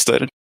 Is it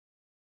understated?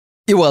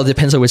 Yeah, well, it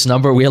depends on which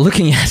number we are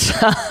looking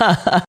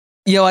at.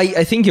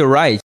 I think you're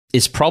right.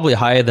 It's probably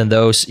higher than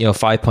those,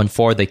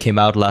 5.4 that came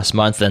out last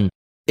month. And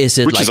is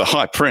it which is a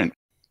high print?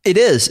 It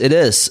is.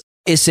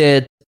 Is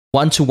it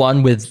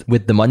one-to-one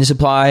with the money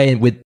supply? And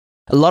with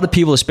a lot of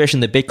people, especially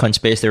in the Bitcoin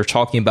space, they're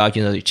talking about,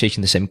 you're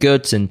chasing the same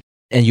goods and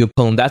you're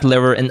pulling that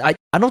lever. And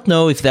I don't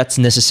know if that's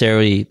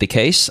necessarily the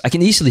case. I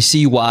can easily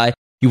see why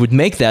you would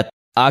make that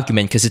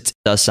argument because it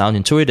does sound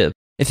intuitive.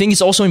 I think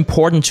it's also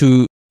important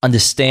to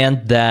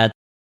understand that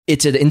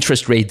it's at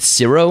interest rate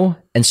 0.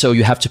 And so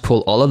you have to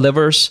pull all the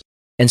levers.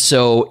 And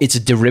so it's a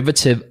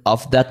derivative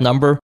of that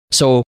number.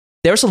 So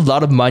there's a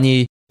lot of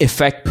money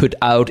effect put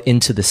out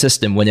into the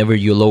system whenever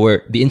you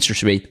lower the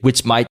interest rate,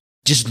 which might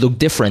just look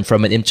different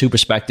from an M2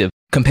 perspective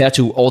compared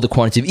to all the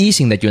quantitative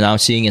easing that you're now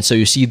seeing. And so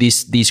you see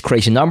these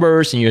crazy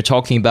numbers and you're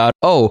talking about,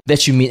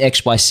 that should mean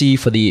X, Y, Z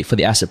for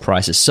the asset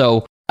prices.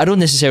 So I don't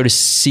necessarily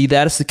see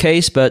that as the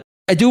case, but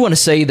I do want to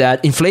say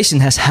that inflation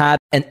has had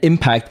an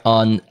impact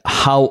on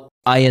how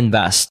I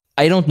invest.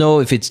 I don't know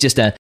if it's just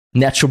a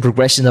natural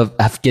progression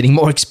of getting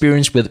more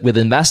experience with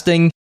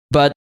investing,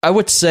 but I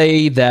would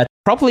say that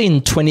probably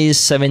in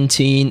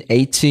 2017,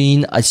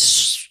 18, I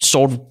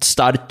sort of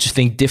started to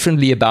think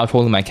differently about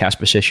holding my cash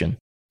position.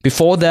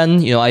 Before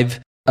then, I've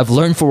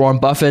learned from Warren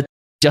Buffett,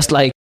 just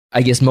like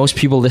I guess most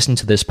people listen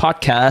to this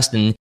podcast,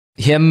 and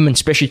him and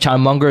especially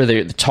Charlie Munger,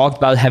 they talked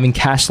about having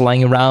cash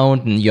lying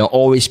around and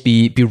always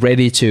be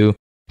ready to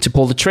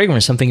pull the trigger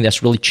on something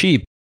that's really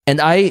cheap. And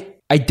I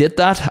did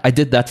that. I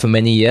did that for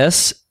many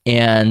years,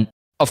 and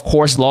of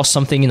course, lost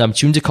something in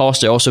opportunity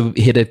cost. I also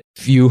hit a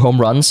few home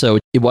runs, so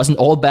it wasn't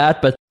all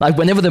bad. But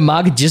whenever the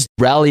market just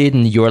rallied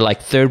and you're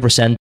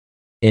 30%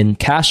 in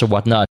cash or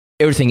whatnot,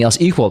 everything else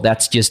equal,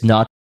 that's just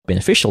not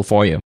beneficial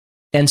for you.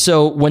 And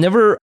so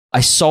whenever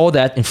I saw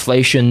that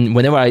inflation,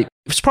 it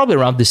was probably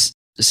around this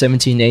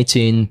 17,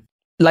 18,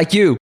 like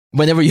you,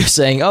 whenever you're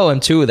saying,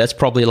 M2, that's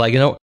probably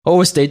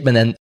overstatement,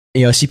 and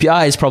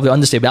CPI is probably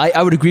understatement.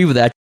 I would agree with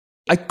that.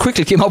 I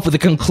quickly came up with the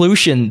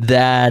conclusion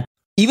that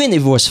even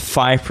if it was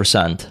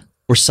 5%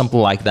 or something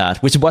like that,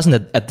 which it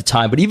wasn't at the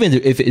time, but even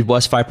if it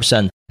was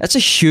 5%, that's a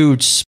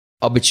huge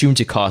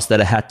opportunity cost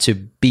that I had to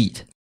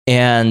beat.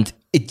 And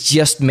it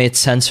just made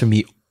sense for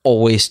me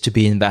always to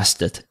be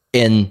invested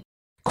in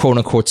quote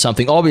unquote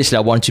something. Obviously,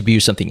 I wanted to be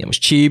something that was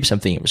cheap,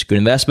 something that was a good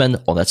investment,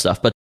 all that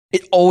stuff. But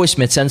it always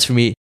made sense for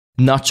me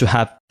not to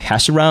have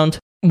cash around.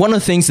 One of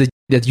the things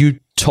that you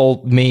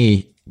told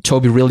me,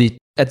 Toby, really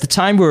at the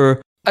time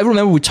I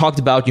remember we talked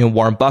about,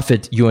 Warren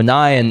Buffett, you and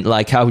I, and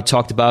how we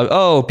talked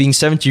about, being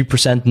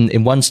 70%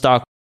 in one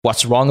stock.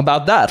 What's wrong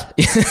about that?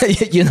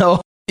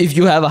 if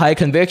you have a high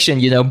conviction,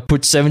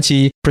 put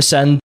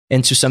 70%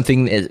 into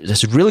something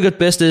that's a really good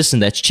business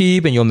and that's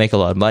cheap and you'll make a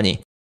lot of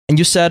money. And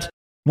you said,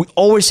 we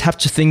always have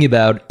to think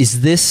about,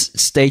 is this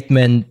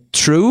statement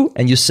true?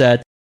 And you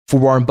said, for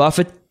Warren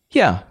Buffett,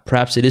 yeah,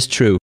 perhaps it is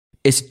true.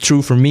 Is it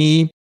true for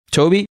me,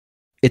 Toby?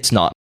 It's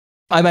not.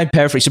 I might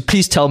paraphrase, so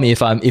please tell me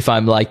if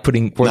I'm like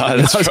putting words. No,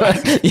 that's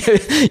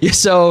right.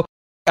 So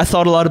I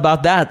thought a lot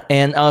about that,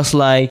 and I was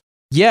like,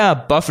 yeah,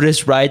 Buffett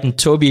is right and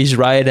Toby is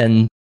right,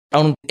 and I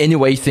don't in any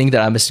way think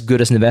that I'm as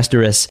good as an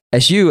investor as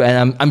you,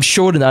 and I'm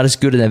sure not as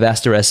good an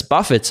investor as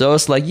Buffett. So I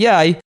was like, yeah,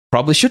 I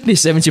probably should be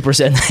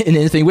 70% in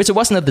anything, which it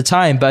wasn't at the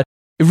time, but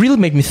it really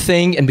made me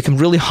think and become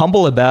really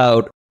humble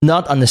about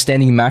not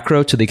understanding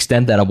macro to the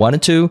extent that I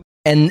wanted to.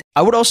 And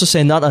I would also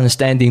say not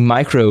understanding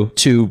micro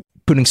to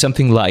putting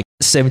something like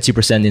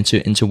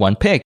 70% into one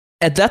pick.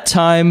 At that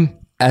time,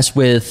 as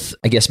with,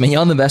 I guess, many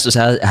other investors,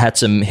 I had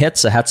some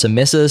hits, I had some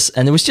misses,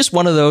 and it was just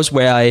one of those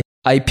where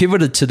I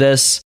pivoted to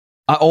this.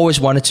 I always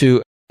wanted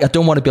to, I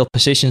don't want to build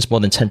positions more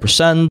than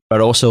 10%,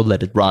 but also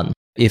let it run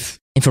if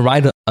I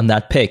ride on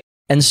that pick.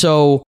 And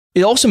so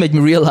it also made me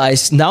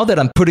realize now that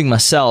I'm putting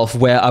myself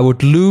where I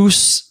would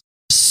lose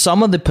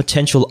some of the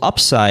potential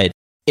upside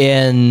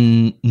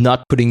in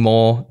not putting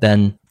more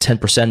than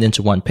 10%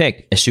 into one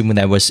pick, assuming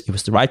that it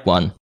was the right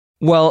one.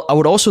 Well, I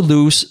would also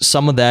lose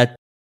some of that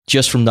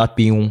just from not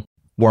being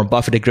Warren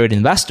Buffett, a great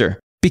investor,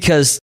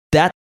 because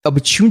that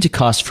opportunity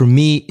cost for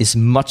me is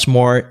much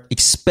more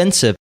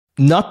expensive,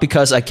 not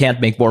because I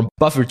can't make Warren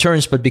Buffett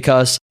returns, but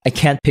because I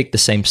can't pick the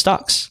same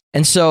stocks.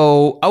 And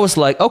so I was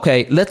like,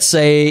 okay, let's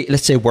say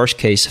worst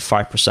case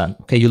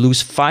 5%. Okay, you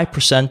lose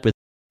 5% with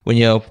when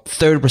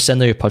 30%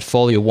 of your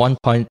portfolio,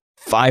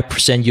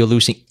 1.5% you're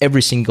losing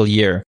every single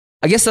year.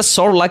 I guess that's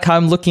sort of like how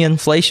I'm looking at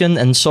inflation,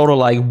 and sort of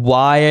like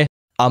why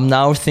I'm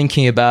now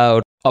thinking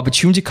about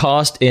opportunity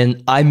cost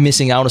in I'm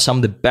missing out on some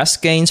of the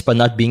best gains, but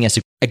not being as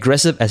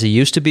aggressive as it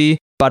used to be.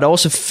 But I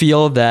also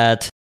feel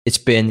that it's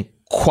been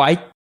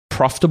quite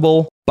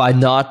profitable by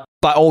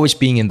always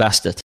being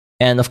invested.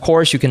 And of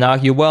course, you can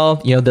argue, well,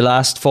 the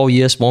last 4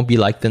 years won't be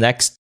like the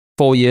next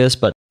 4 years,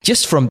 but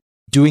just from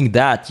doing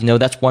that,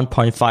 that's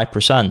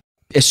 1.5%.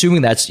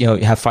 Assuming that's, you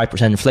have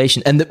 5%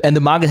 inflation, and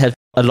the market has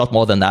a lot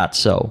more than that.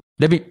 So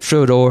let me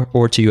throw it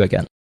over to you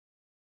again.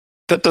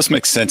 That does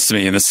make sense to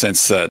me in the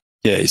sense that,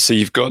 yeah, so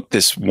you've got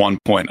this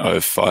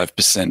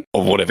 1.05%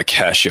 of whatever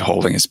cash you're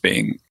holding as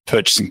being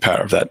purchasing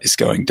power of that is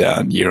going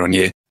down year on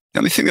year. The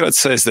only thing that I'd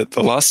say is that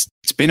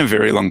it's been a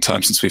very long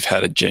time since we've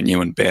had a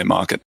genuine bear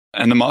market,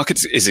 and the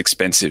market is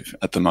expensive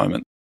at the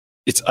moment.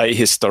 It's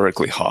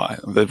historically high.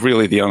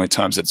 Really the only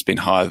times that it's been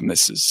higher than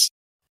this is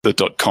the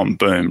 .com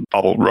boom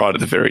bubble right at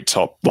the very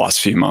top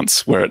last few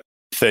months. We're at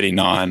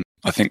 39.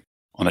 I think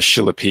on a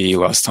Schiller PE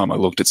last time I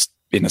looked, it's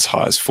been as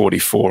high as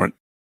 44 at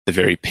the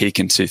very peak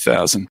in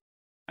 2000.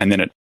 And then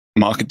the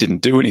market didn't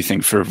do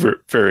anything for a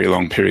very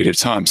long period of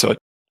time. So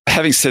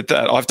having said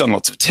that, I've done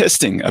lots of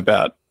testing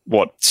about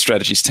what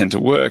strategies tend to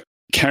work.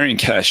 Carrying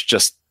cash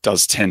just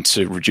does tend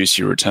to reduce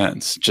your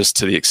returns, just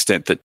to the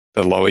extent that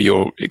the lower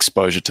your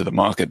exposure to the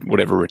market,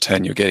 whatever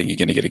return you're getting, you're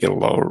going to get a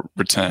lower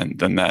return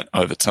than that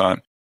over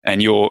time.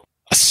 And you're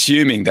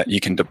assuming that you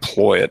can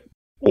deploy it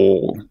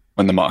all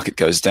when the market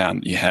goes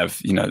down. You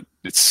have,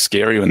 it's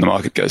scary when the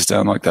market goes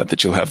down like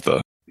that you'll have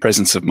the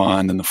presence of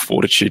mind and the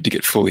fortitude to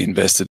get fully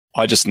invested.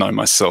 I just know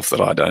myself that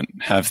I don't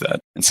have that.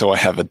 And so I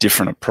have a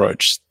different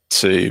approach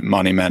to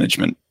money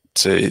management,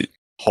 to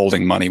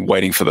holding money,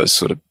 waiting for those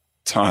sort of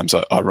times.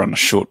 I run a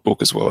short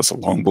book as well as a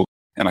long book,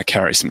 and I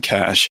carry some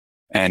cash.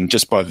 And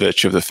just by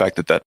virtue of the fact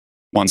that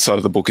one side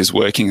of the book is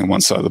working and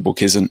one side of the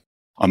book isn't,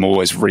 I'm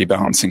always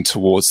rebalancing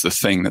towards the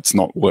thing that's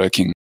not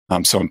working.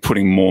 So I'm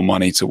putting more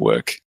money to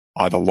work,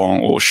 either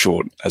long or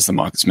short, as the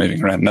market's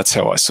moving around. And that's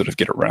how I sort of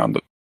get around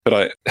it. But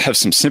I have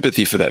some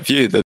sympathy for that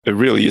view that there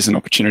really is an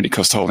opportunity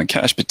cost holding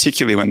cash,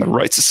 particularly when the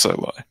rates are so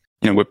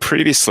low. Where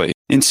previously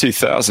in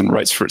 2000,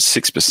 rates were at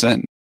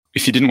 6%.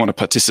 If you didn't want to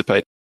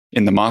participate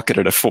in the market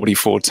at a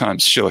 44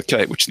 times Schiller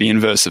K, which the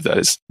inverse of that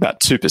is about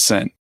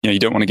 2%, you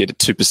don't want to get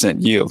a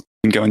 2% yield.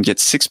 You can go and get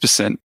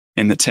 6%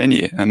 in the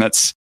 10-year. And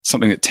that's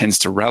something that tends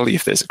to rally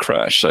if there's a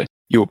crash. So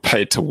you were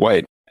paid to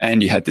wait,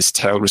 and you had this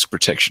tail risk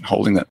protection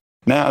holding that.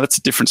 Now that's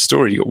a different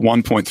story. You got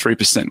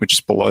 1.3%, which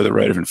is below the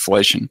rate of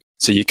inflation.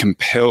 So you're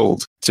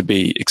compelled to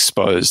be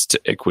exposed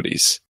to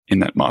equities in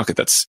that market.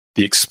 That's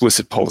the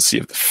explicit policy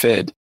of the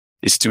Fed,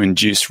 is to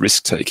induce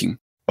risk taking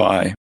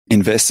by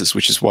investors,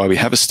 which is why we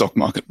have a stock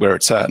market where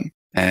it's at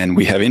and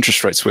we have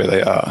interest rates where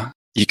they are.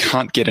 You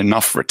can't get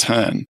enough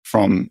return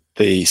from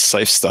the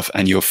safe stuff,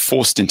 and you're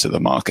forced into the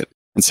market.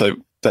 And so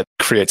that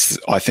creates,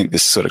 I think,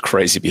 this sort of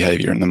crazy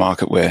behavior in the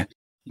market where,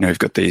 we've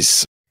got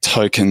these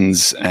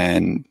tokens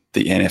and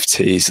the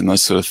NFTs and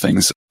those sort of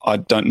things. I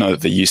don't know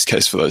that the use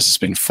case for those has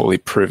been fully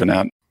proven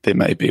out. There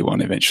may be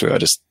one eventually. I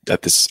just,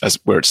 as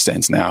where it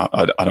stands now,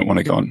 I don't want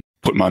to go and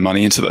put my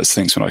money into those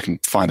things when I can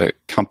find a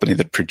company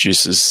that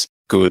produces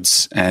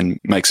goods and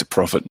makes a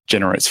profit,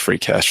 generates free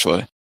cash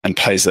flow, and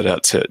pays that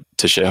out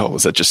to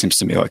shareholders. That just seems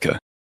to me like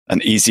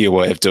an easier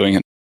way of doing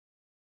it.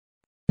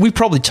 we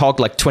probably talked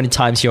like 20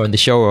 times here on the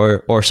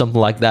show or something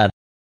like that.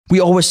 We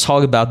always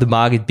talk about the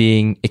market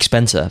being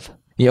expensive.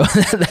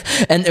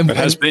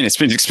 It's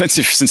been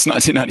expensive since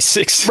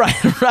 1996.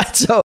 Right.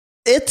 So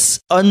it's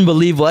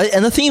unbelievable.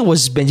 And I think it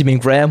was Benjamin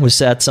Graham who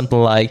said something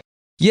like,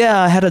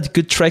 yeah, I had a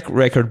good track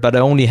record, but I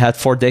only had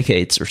 4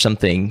 decades or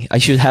something. I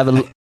should have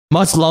a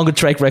much longer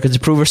track record to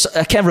prove.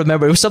 I can't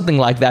remember. It was something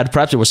like that.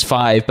 Perhaps it was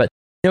 5. But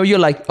you're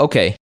like,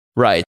 okay,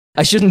 right.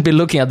 I shouldn't be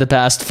looking at the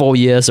past 4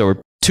 years or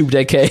 2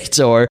 decades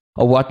or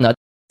whatnot.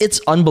 It's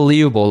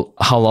unbelievable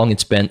how long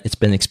it's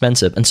been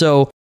expensive. And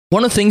so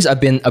one of the things I've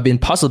been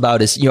puzzled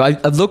about is,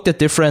 I've looked at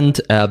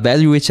different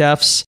value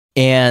ETFs,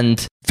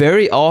 and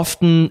very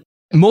often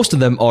most of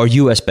them are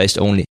US based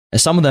only, and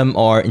some of them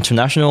are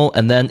international.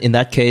 And then in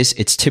that case,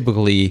 it's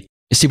typically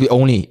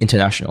only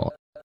international.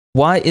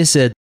 Why is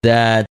it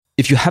that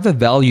if you have a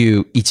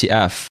value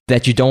ETF,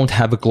 that you don't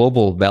have a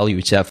global value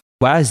ETF?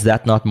 Why is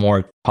that not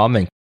more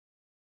common?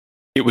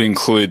 It would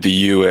include the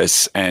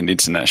US and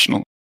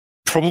international.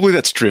 Probably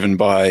that's driven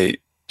by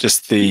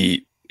just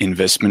the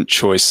investment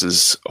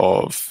choices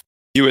of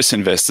US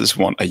investors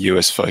want a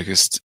US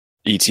focused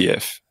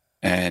ETF,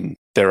 and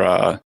there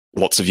are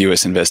lots of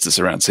US investors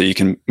around. So you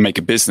can make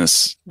a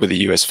business with a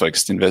US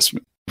focused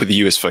investment, with a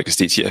US focused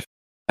ETF.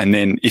 And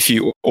then if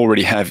you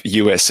already have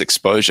US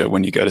exposure,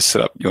 when you go to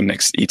set up your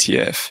next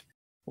ETF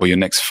or your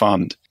next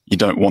fund, you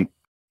don't want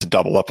to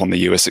double up on the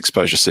US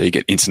exposure. So you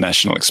get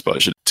international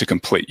exposure to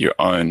complete your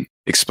own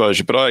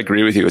exposure. But I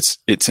agree with you.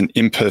 It's an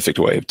imperfect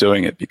way of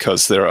doing it,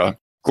 because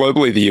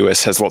globally, the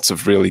US has lots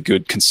of really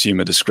good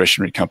consumer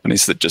discretionary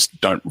companies that just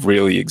don't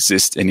really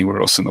exist anywhere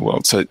else in the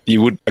world. So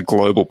a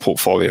global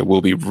portfolio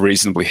will be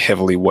reasonably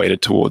heavily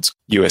weighted towards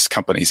US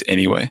companies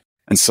anyway.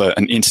 And so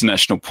an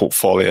international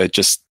portfolio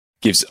just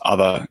gives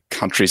other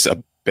countries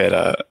a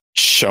better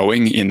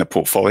showing in the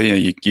portfolio.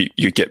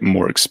 You get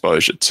more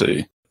exposure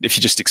to. If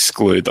you just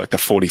exclude like the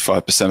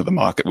 45% of the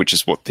market, which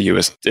is what the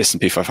US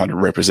S&P 500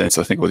 represents,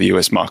 I think, or the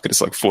US market is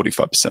like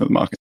 45% of the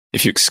market.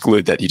 If you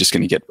exclude that, you're just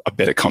going to get a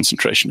better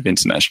concentration of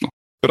international.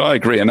 But I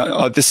agree. And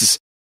this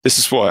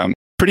is why I'm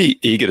pretty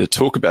eager to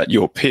talk about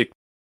your pick.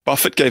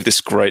 Buffett gave this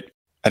great,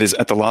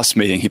 at the last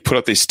meeting, he put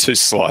up these 2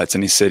 slides,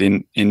 and he said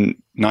in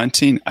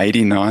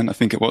 1989, I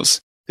think it was,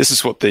 this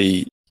is what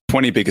the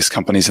 20 biggest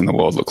companies in the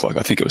world look like.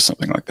 I think it was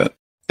something like that.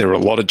 There were a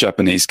lot of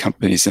Japanese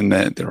companies in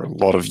there. There were a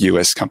lot of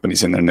US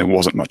companies in there, and there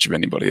wasn't much of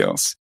anybody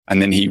else.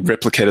 And then he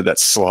replicated that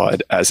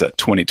slide as at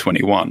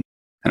 2021,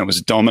 and it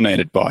was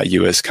dominated by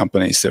US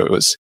companies. So it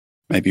was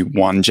maybe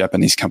 1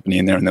 Japanese company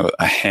in there, and there were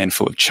a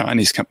handful of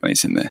Chinese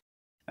companies in there.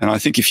 And I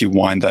think if you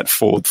wind that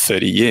forward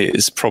 30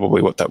 years,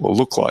 probably what that will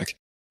look like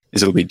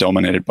is it'll be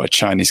dominated by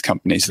Chinese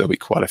companies. There'll be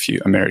quite a few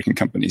American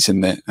companies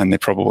in there, and there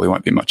probably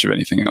won't be much of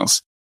anything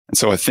else. And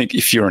so I think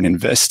if you're an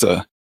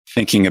investor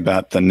thinking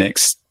about the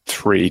next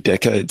 3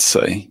 decades,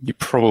 say, you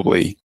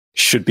probably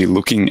should be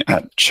looking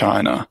at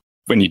China.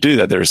 When you do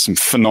that, there are some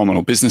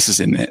phenomenal businesses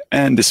in there,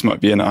 and this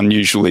might be an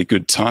unusually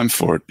good time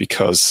for it,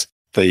 because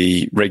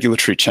the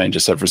regulatory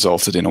changes have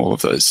resulted in all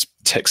of those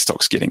tech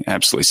stocks getting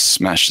absolutely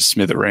smashed to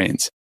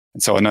smithereens.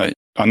 And so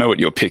I know what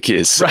your pick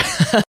is.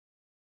 Right.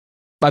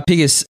 My pick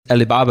is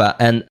Alibaba,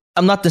 and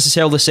I'm not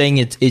necessarily saying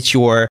it's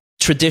your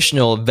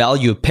traditional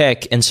value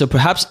pick. And so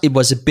perhaps it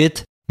was a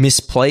bit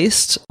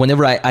misplaced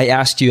whenever I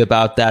asked you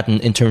about that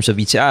in terms of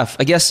ETF.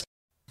 I guess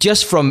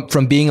just from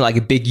being like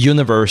a big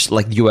universe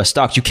like US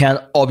stocks, you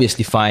can't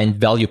obviously find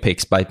value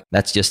picks, but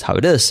that's just how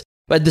it is.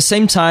 But at the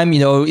same time,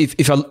 if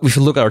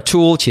you look at our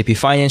tool, TIP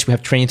Finance, we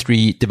have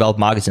 23 developed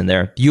markets in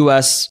there.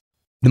 US,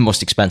 the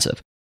most expensive.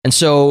 And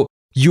so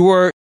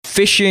you're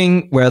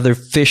fishing where the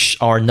fish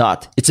are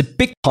not. It's a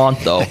big pond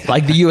though.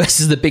 Like the US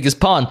is the biggest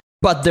pond,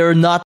 but they're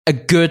not a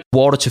good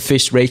water to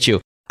fish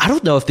ratio. I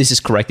don't know if this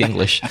is correct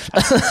English.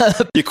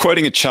 You're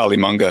quoting a Charlie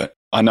Munger.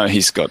 I know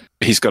he's got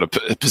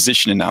a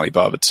position in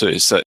Alibaba too.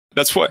 So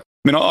that's why,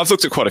 I've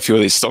looked at quite a few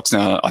of these stocks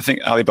now. I think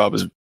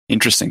Alibaba's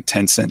interesting,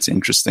 Tencent's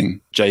interesting,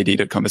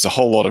 JD.com. There's a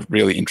whole lot of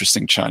really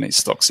interesting Chinese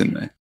stocks in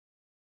there.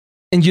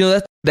 And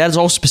that's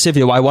all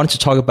specifically why I wanted to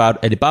talk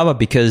about Alibaba,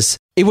 because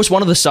it was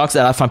one of the stocks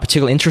that I found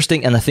particularly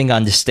interesting, and I think I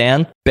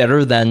understand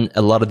better than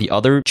a lot of the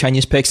other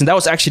Chinese picks. And that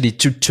was actually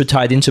to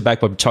tie it into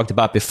back what we talked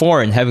about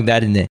before, and having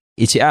that in the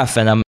ETF.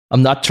 And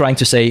I'm not trying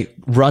to say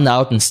run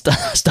out and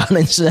start an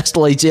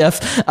international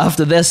ETF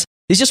after this.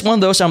 It's just one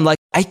of those I'm like,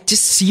 I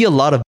just see a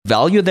lot of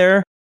value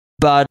there,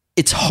 but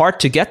it's hard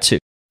to get to.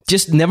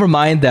 Just never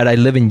mind that I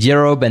live in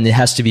Europe and it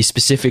has to be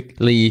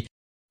specifically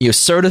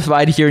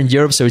certified here in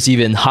Europe, so it's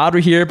even harder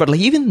here. But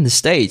like even in the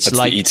States, that's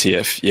like the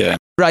ETF, yeah,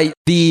 right,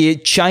 the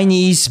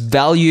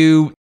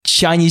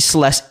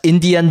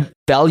Chinese/Indian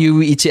value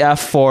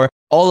ETF for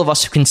all of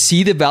us who can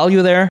see the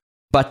value there,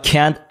 but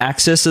can't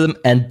access them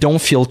and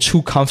don't feel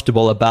too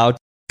comfortable about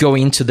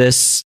going into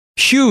this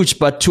huge,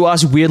 but to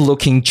us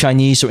weird-looking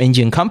Chinese or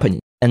Indian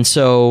company. And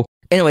so,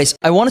 anyways,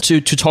 I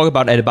wanted to talk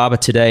about Alibaba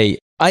today.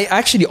 I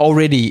actually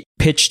already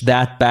pitched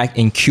that back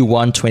in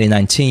Q1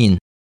 2019.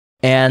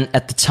 And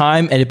at the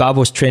time, Alibaba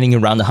was trading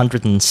around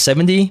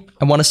 170,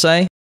 I want to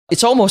say.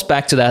 It's almost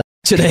back to that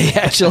today,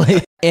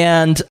 actually.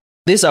 And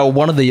these are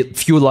one of the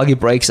few lucky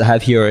breaks I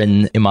have here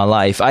in my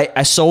life.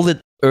 I sold it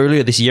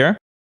earlier this year,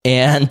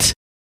 and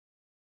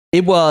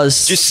it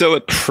was... Did you sell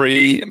it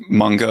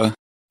pre-Munger?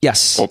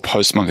 Yes. Or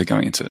post-Munger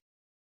going into it?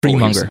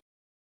 Pre-Munger.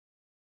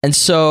 And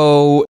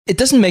so it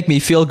doesn't make me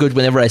feel good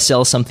whenever I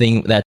sell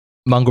something that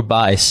Munger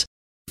buys,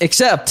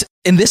 except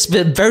in this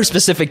very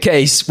specific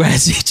case where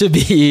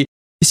it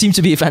seemed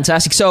to be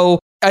fantastic. So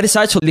I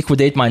decided to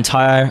liquidate my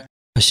entire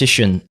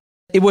position.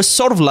 It was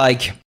sort of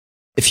like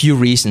a few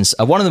reasons.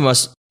 One of them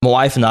was my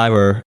wife and I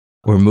were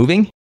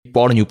moving,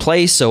 bought a new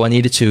place, so I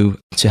needed to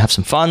have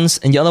some funds.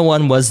 And the other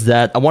one was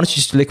that I wanted to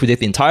just liquidate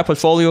the entire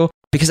portfolio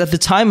because at the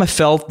time I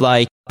felt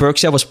like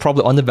Berkshire was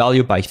probably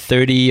undervalued by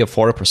 30 or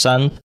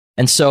 40%.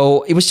 And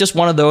so it was just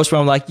one of those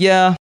where I'm like,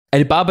 yeah,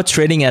 Alibaba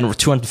trading at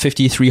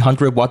 250,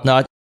 300,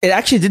 whatnot. It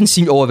actually didn't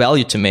seem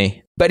overvalued to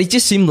me, but it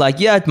just seemed like,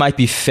 yeah, it might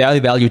be fairly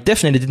valued.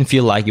 Definitely didn't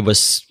feel like it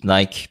was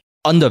like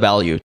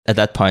undervalued at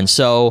that point.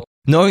 So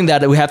knowing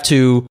that we have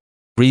to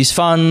raise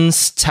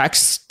funds,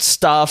 tax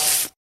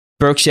stuff,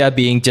 Berkshire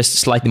being just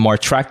slightly more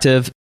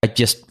attractive, I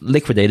just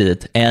liquidated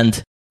it.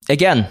 And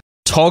again,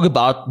 talk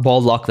about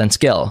more luck than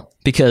skill,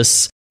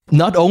 because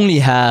not only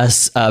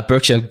has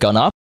Berkshire gone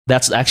up,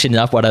 that's actually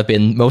not what I've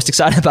been most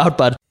excited about,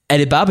 but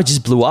Alibaba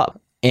just blew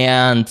up.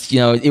 And,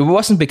 it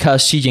wasn't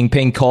because Xi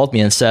Jinping called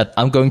me and said,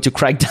 I'm going to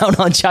crack down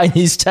on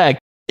Chinese tech.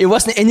 It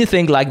wasn't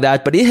anything like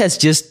that, but it has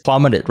just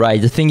plummeted,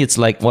 right? I think it's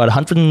like,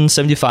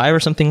 175 or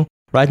something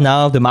right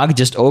now. The market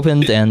just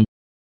opened. And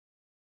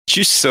did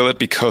you sell it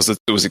because it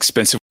was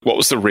expensive? What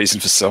was the reason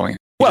for selling?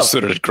 You just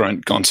thought it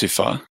had gone too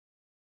far?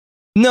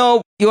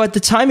 No, at the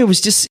time it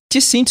was just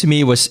seemed to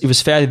me it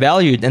was fairly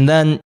valued. And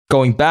then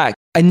going back,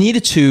 I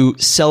needed to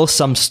sell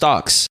some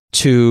stocks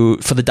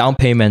for the down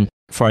payment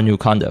for a new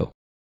condo.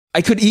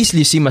 I could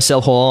easily see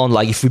myself hold on,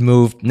 like if we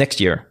moved next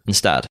year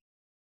instead.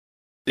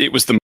 It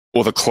was the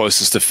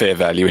closest to fair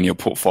value in your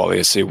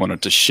portfolio, so you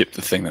wanted to ship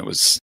the thing that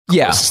was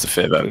closest to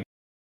fair value.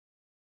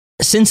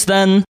 Since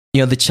then,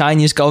 the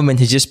Chinese government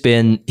has just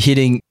been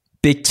hitting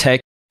big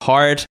tech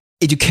hard.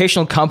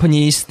 Educational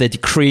companies, they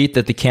decreed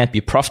that they can't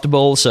be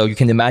profitable, so you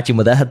can imagine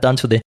what that had done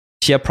to the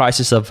share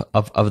prices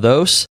of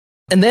those.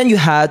 And then you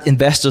had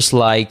investors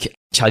like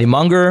Charlie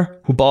Munger,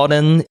 who bought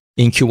in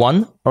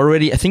Q1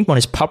 already. I think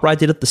Monis Popright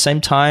did at the same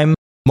time.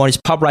 Monis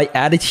Popright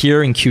added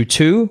here in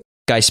Q2.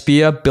 Guy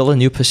Spear built a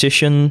new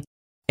position.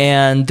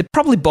 And they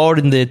probably bought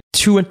in the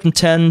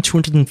 210,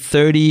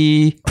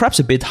 230, perhaps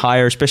a bit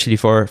higher, especially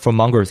for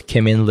Munger, that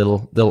came in a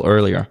little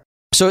earlier.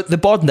 So they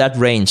bought in that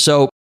range.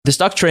 So the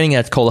stock trading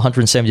at call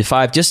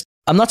 175,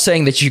 I'm not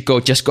saying that you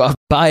just go out and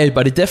buy it,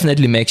 but it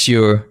definitely makes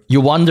you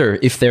wonder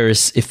if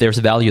there's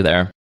value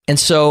there. And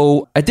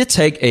so I did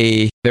take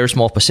a very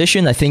small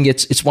position. I think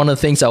it's one of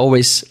the things I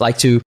always like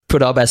to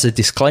put up as a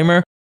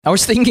disclaimer. I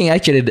was thinking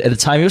actually at the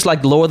time, it was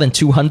like lower than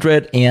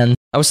 200. And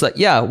I was like,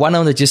 yeah, why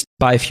don't I just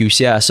buy a few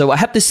shares? So I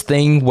have this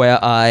thing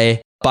where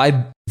I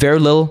buy very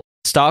little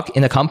stock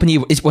in a company.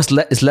 It's less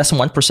than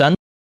 1%.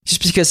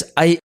 Just because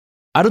I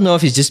don't know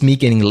if it's just me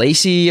getting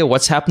lazy or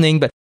what's happening,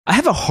 but I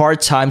have a hard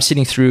time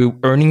sitting through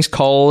earnings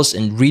calls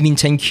and reading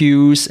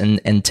 10Qs and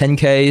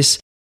 10Ks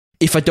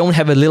if I don't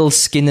have a little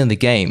skin in the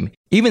game.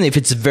 Even if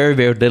it's very,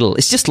 very little,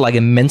 it's just like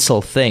a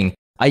mental thing.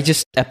 I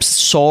just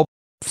absorb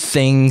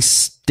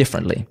things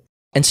differently.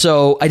 And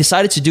so I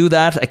decided to do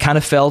that. I kind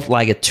of felt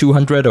like at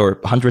 200 or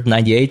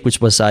 198, which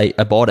was I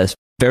bought a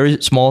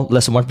very small,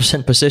 less than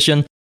 1%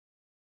 position.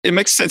 It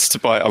makes sense to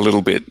buy a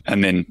little bit,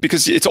 and then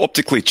because it's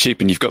optically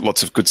cheap and you've got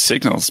lots of good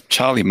signals.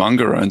 Charlie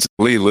Munger owns it.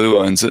 Li Lu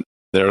owns it.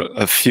 There are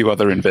a few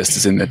other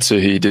investors in there too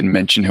who you didn't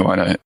mention who I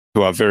know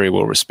who are very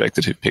well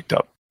respected who picked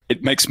up.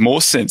 It makes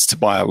more sense to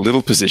buy a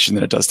little position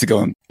than it does to go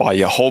and buy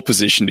your whole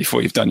position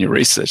before you've done your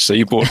research. So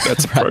you bought,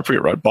 that's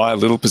appropriate, right? Buy a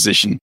little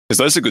position because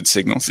those are good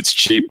signals. It's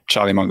cheap.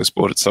 Charlie Munger's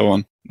bought it, so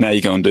on. Now you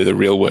go and do the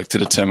real work to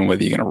determine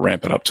whether you're going to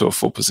ramp it up to a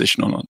full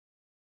position or not.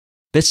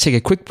 Let's take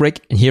a quick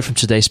break and hear from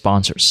today's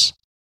sponsors.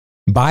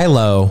 Buy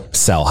low,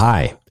 sell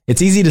high.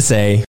 It's easy to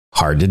say,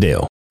 hard to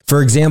do.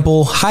 For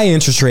example, high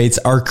interest rates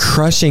are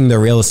crushing the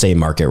real estate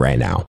market right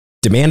now.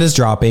 Demand is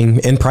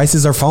dropping and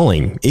prices are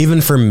falling, even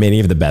for many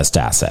of the best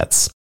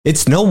assets.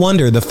 It's no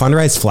wonder the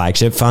Fundrise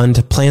flagship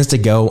fund plans to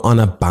go on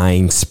a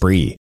buying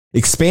spree,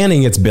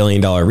 expanding its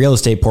billion-dollar real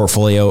estate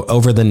portfolio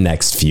over the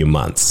next few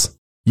months.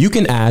 You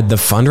can add the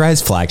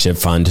Fundrise flagship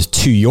fund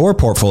to your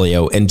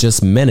portfolio in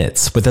just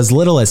minutes with as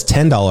little as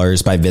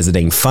 $10 by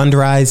visiting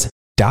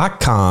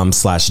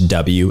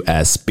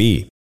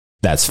fundrise.com/WSB.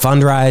 That's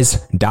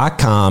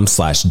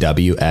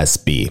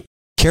fundrise.com/WSB.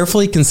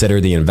 Carefully consider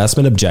the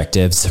investment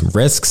objectives,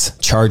 risks,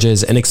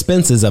 charges, and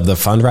expenses of the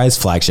Fundrise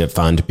flagship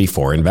fund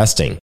before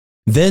investing.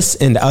 This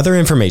and other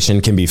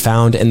information can be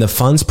found in the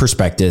fund's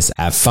prospectus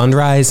at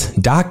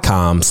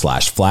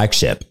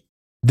fundrise.com/flagship.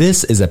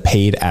 This is a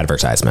paid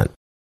advertisement.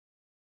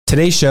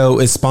 Today's show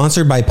is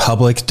sponsored by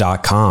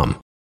public.com.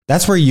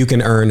 That's where you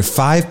can earn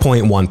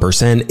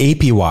 5.1%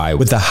 APY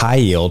with a high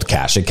yield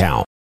cash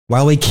account.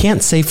 While we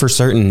can't say for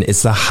certain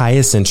it's the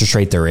highest interest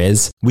rate there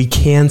is, we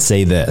can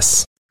say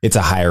this. It's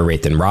a higher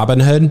rate than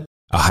Robinhood,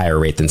 a higher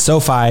rate than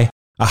SoFi,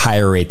 a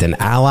higher rate than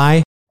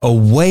Ally, a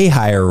way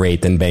higher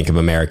rate than Bank of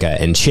America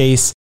and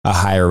Chase, a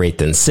higher rate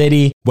than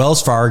Citi,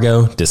 Wells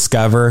Fargo,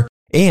 Discover,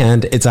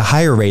 and it's a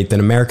higher rate than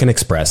American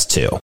Express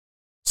too.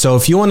 So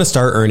if you want to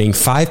start earning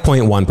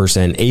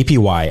 5.1%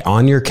 APY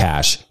on your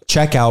cash,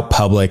 check out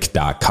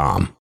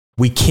public.com.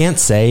 We can't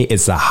say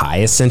it's the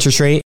highest interest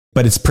rate,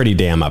 but it's pretty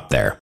damn up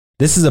there.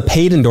 This is a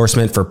paid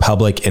endorsement for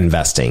Public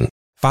Investing.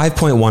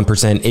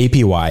 5.1%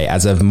 APY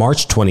as of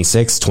March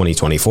 26,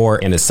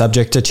 2024 and is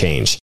subject to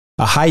change.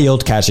 A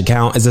high-yield cash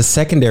account is a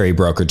secondary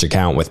brokerage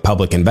account with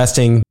Public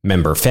Investing,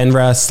 member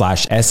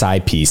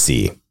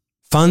FINRA/SIPC.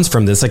 Funds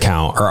from this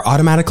account are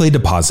automatically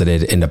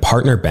deposited into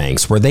partner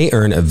banks where they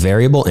earn a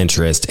variable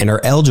interest and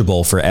are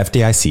eligible for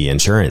FDIC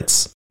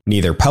insurance.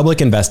 Neither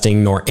Public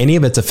Investing nor any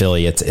of its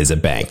affiliates is a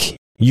bank.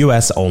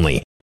 U.S.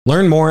 only.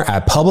 Learn more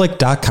at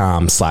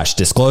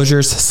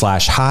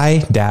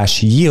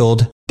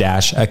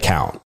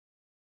public.com/disclosures/high-yield-account.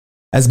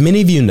 As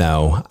many of you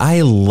know,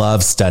 I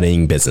love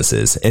studying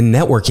businesses and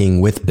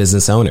networking with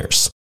business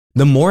owners.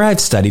 The more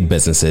I've studied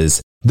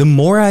businesses, the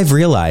more I've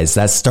realized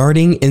that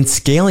starting and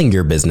scaling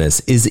your business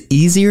is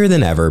easier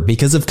than ever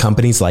because of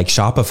companies like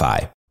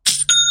Shopify.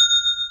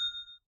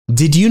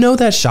 Did you know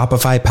that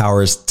Shopify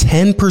powers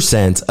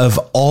 10% of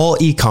all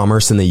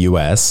e-commerce in the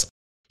US?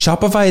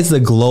 Shopify is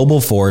the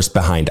global force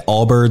behind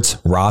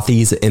Allbirds,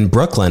 Rothy's, and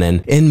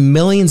Brooklinen, and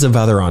millions of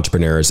other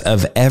entrepreneurs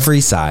of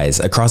every size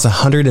across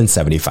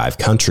 175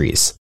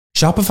 countries.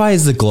 Shopify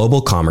is the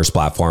global commerce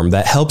platform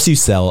that helps you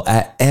sell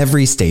at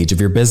every stage of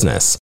your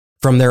business,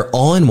 from their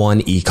all-in-one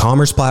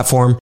e-commerce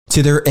platform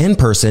to their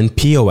in-person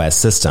POS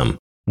system.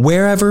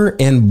 Wherever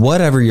and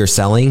whatever you're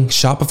selling,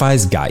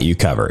 Shopify's got you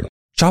covered.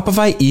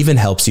 Shopify even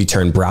helps you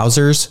turn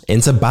browsers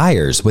into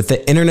buyers with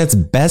the internet's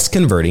best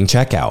converting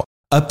checkout,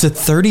 up to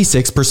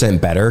 36%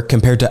 better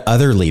compared to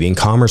other leading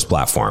commerce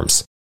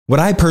platforms. What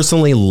I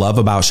personally love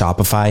about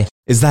Shopify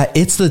is that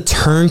it's the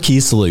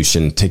turnkey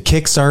solution to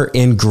kickstart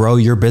and grow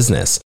your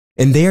business,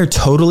 and they are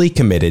totally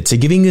committed to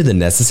giving you the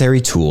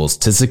necessary tools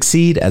to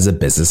succeed as a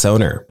business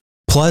owner.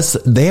 Plus,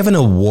 they have an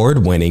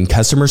award-winning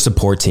customer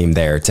support team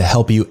there to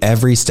help you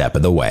every step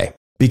of the way.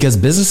 Because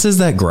businesses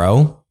that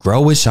grow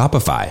with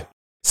Shopify.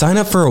 Sign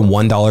up for a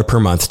 $1 per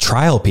month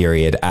trial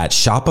period at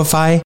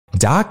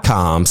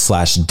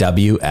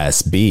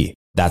shopify.com/WSB.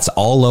 That's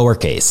all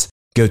lowercase.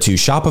 Go to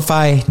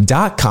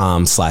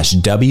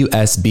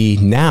shopify.com/WSB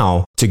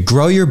now to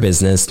grow your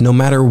business no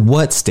matter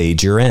what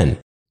stage you're in.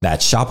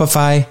 That's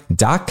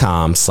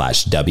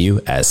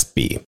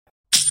shopify.com/WSB.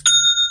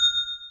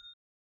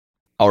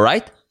 All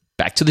right,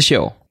 back to the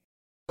show.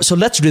 So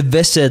let's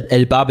revisit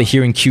Alibaba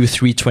here in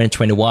Q3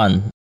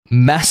 2021.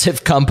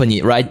 Massive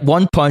company, right?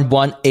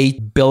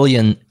 1.18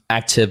 billion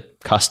active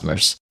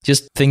customers.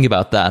 Just think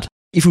about that.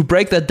 If we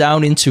break that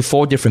down into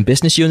 4 different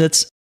business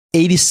units,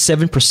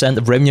 87%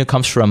 of revenue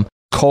comes from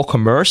core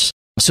commerce.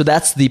 So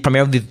that's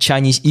primarily the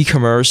Chinese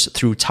e-commerce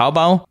through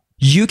Taobao.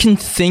 You can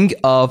think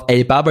of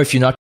Alibaba if you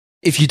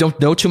don't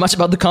know too much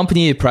about the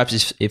company,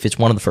 perhaps if it's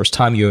one of the first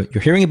time you're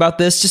hearing about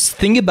this, just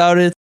think about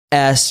it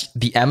as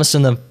the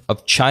Amazon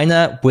of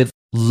China with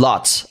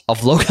lots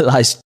of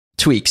localized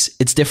tweaks.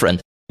 It's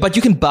different. But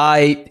you can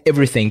buy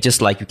everything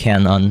just like you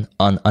can on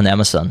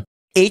Amazon.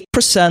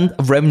 8%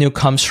 of revenue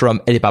comes from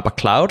Alibaba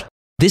Cloud.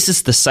 This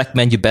is the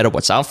segment you better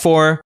watch out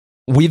for.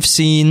 We've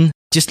seen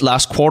just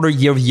last quarter,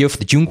 year-over-year for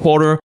the June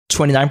quarter,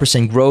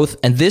 29% growth.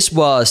 And this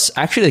was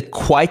actually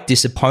quite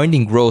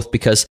disappointing growth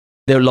because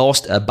they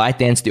lost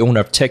ByteDance, the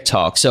owner of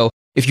TikTok. So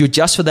if you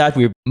adjust for that,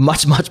 we're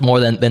much, much more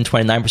than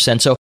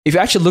 29%. So if you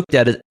actually looked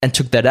at it and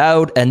took that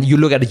out and you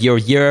look at it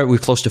year-over-year, we're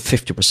close to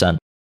 50%.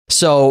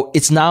 So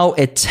it's now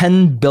a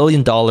 $10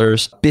 billion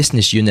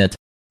business unit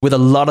with a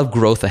lot of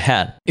growth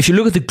ahead. If you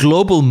look at the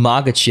global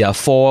market share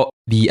for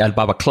the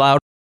Alibaba Cloud,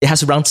 it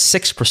has around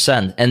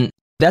 6%. And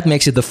that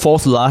makes it the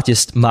 4th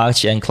largest market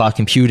share in cloud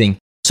computing.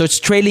 So it's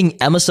trailing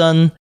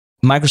Amazon,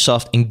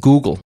 Microsoft, and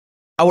Google.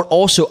 I would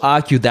also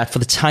argue that for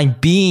the time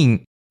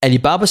being,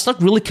 Alibaba is not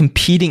really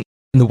competing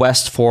in the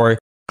West for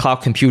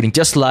cloud computing,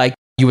 just like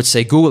you would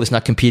say Google is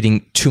not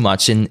competing too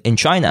much in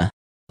China.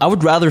 I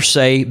would rather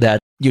say that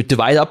you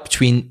divide up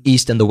between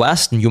East and the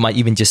West, and you might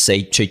even just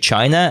say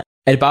China.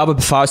 Alibaba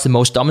by far is the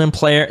most dominant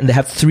player, and they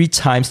have 3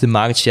 times the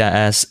market share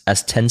as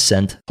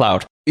Tencent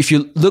Cloud. If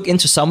you look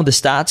into some of the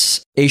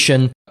stats,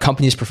 Asian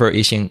companies prefer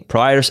Asian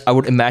providers. I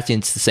would imagine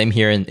it's the same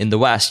here in the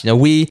West.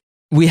 We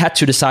had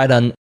to decide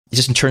on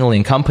just internally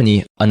in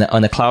company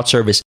on a cloud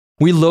service.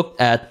 We looked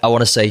at, I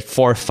want to say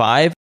 4 or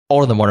 5.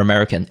 All of them were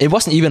American. It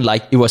wasn't even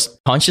like it was a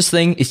conscious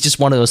thing. It's just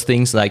one of those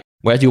things like,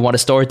 where do you want to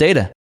store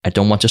data? I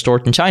don't want to store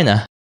it in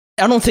China.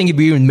 I don't think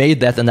we even made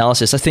that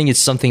analysis. I think it's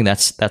something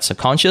that's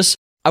conscious.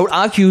 I would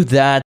argue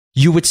that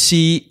you would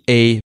see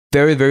a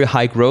very, very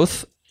high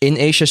growth in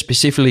Asia,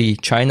 specifically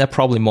China,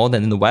 probably more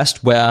than in the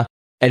West, where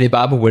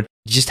Alibaba would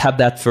just have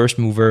that first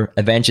mover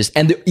advantage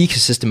and the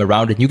ecosystem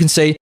around it. You can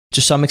say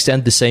to some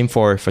extent the same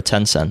for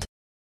Tencent.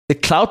 The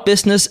cloud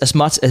business, as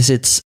much as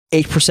it's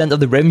 8% of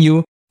the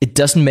revenue, it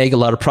doesn't make a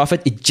lot of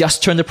profit. It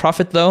just turned a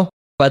profit though,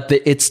 but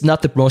it's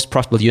not the most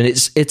profitable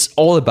unit. It's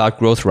all about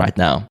growth right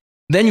now.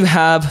 Then you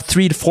have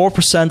 3 to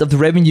 4% of the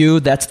revenue.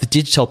 That's the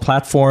digital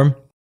platform,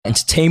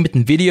 entertainment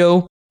and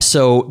video.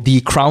 So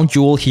the crown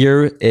jewel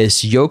here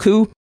is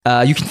Yoku.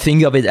 You can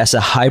think of it as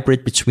a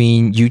hybrid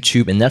between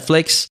YouTube and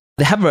Netflix.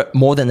 They have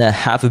more than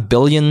 500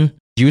 million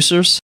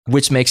users,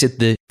 which makes it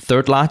the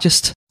third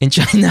largest in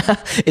China.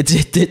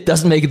 It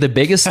doesn't make it the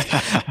biggest.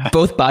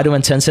 Both Baidu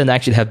and Tencent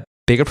actually have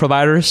bigger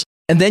providers.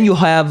 And then you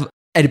have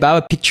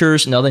Alibaba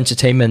Pictures and other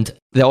entertainment.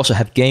 They also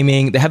have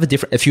gaming. They have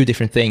a few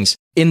different things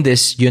in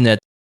this unit.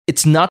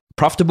 It's not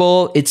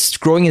profitable. It's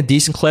growing a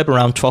decent clip,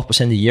 around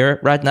 12% a year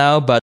right now,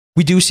 but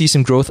we do see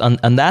some growth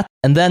on that.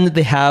 And then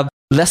they have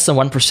less than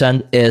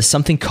 1% is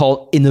something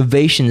called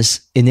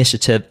Innovations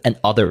Initiative and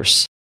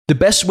Others. The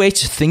best way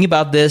to think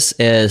about this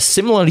is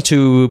similarly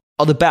to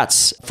other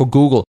bets for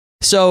Google.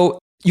 So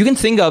you can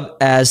think of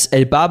as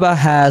Alibaba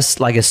has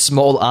like a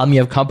small army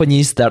of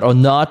companies that are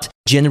not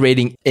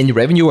generating any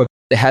revenue, or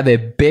they have a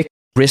big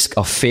risk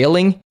of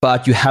failing,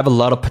 but you have a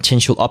lot of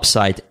potential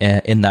upside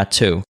in that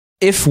too.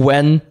 If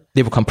when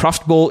they become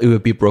profitable, it will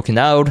be broken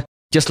out,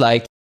 just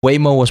like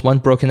Waymo was one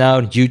broken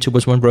out, YouTube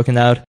was one broken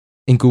out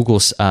in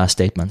Google's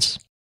statements.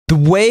 The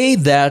way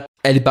that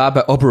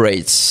Alibaba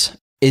operates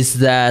is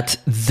that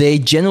they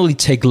generally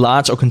take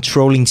large or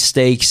controlling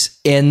stakes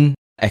in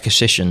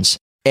acquisitions,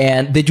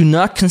 and they do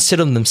not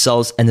consider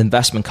themselves an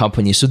investment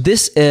company. So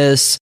this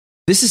is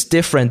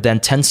different than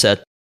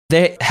Tencent.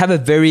 They have a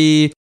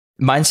very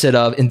mindset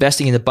of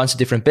investing in a bunch of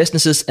different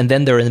businesses, and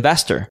then they're an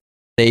investor.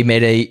 They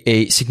made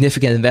a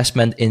significant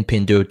investment in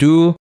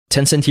Pinduoduo,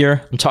 Tencent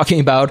here I'm talking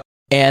about,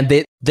 and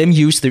they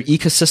use their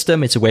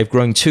ecosystem. It's a way of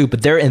growing too,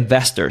 but they're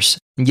investors.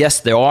 And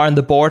yes, they are on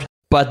the board,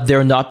 but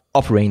they're not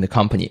operating the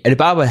company.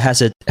 Alibaba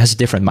has a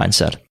different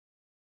mindset.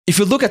 If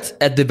you look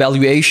at the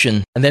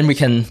valuation, and then we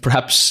can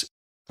perhaps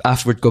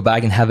afterward go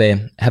back and have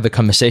a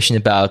conversation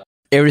about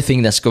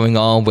everything that's going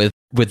on with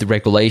the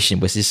regulation,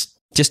 which is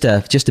just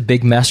a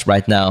big mess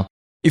right now.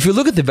 If you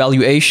look at the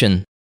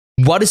valuation,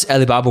 what is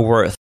Alibaba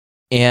worth?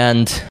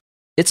 And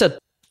it's a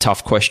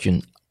tough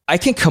question. I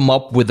can come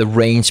up with a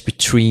range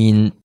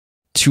between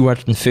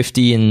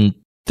 $250 and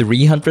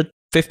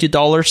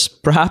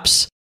 $350,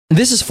 perhaps.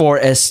 This is for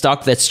a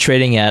stock that's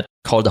trading at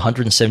called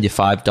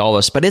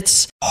 $175, but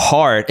it's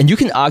hard. And you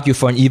can argue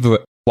for an even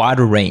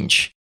wider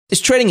range.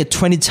 It's trading at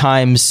 20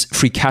 times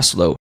free cash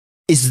flow.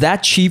 Is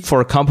that cheap for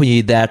a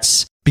company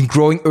that's been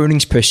growing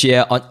earnings per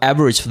share on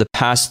average for the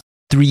past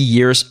 3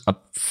 years of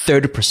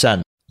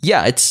 30%?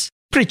 Yeah, it's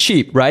pretty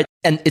cheap, right?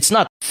 And it's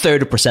not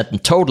 30% in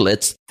total,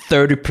 it's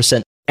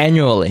 30%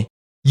 annually.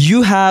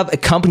 You have a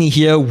company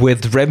here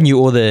with revenue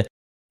over the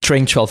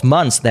trailing 12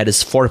 months that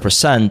is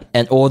 40%,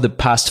 and over the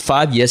past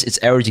 5 years, it's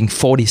averaging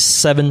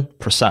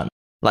 47%.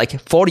 Like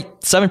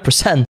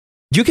 47%.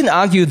 You can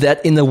argue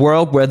that in a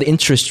world where the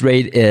interest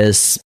rate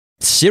is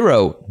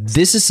 0,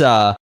 this is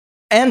and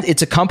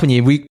it's a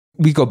company, we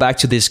go back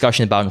to the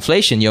discussion about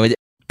inflation,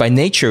 by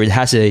nature, it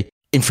has a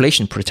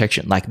inflation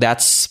protection. Like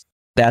that's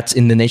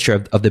in the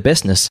nature of the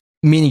business,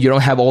 meaning you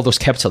don't have all those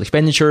capital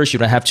expenditures, you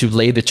don't have to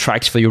lay the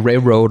tracks for your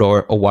railroad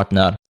or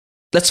whatnot.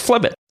 Let's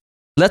flip it.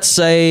 Let's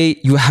say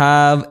you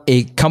have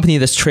a company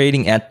that's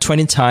trading at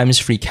 20 times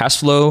free cash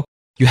flow.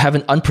 You have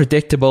an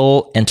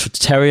unpredictable and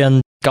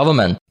totalitarian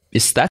government.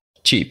 Is that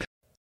cheap?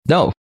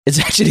 No, it's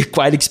actually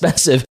quite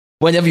expensive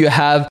whenever you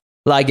have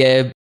like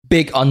a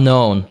big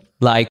unknown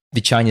like the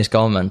Chinese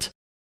government.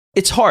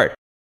 It's hard.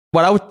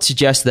 What I would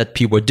suggest that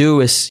people do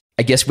is,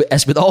 I guess,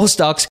 as with all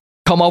stocks,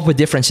 come up with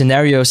different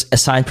scenarios,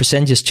 assign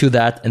percentages to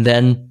that, and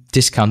then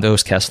discount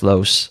those cash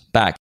flows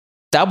back.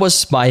 That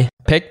was my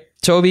pick,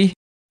 Toby.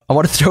 I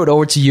want to throw it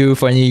over to you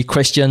for any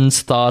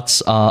questions,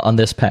 thoughts on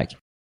this pick.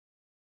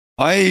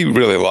 I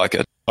really like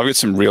it. I've got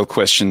some real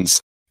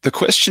questions. The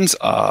questions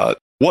are,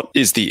 what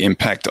is the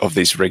impact of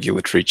these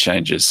regulatory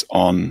changes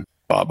on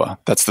Baba?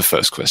 That's the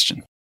first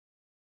question.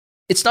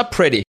 It's not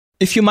pretty.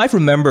 If you might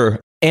remember,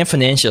 Ant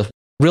Financial,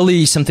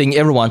 really something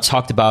everyone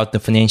talked about in the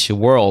financial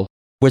world,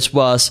 which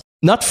was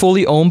not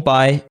fully owned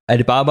by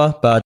Alibaba,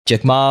 but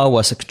Jack Ma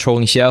was a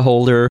controlling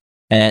shareholder,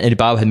 and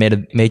Alibaba had made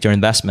a major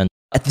investment.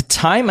 At the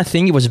time, I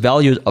think it was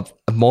valued of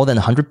more than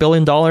 $100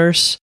 billion.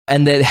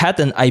 And they had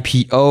an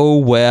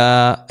IPO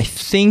where I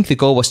think the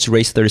goal was to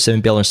raise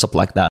 $37 billion, stuff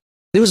like that.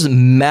 It was a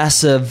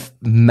massive,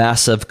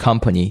 massive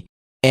company.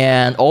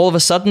 And all of a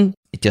sudden,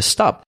 it just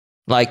stopped.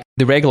 Like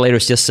the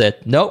regulators just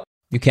said, no,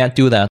 you can't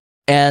do that.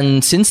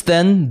 And since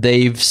then,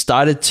 they've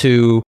started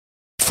to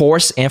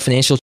force Ant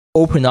Financial to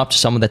open up to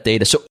some of that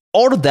data. So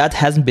all of that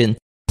hasn't been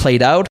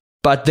played out,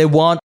 but the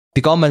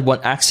government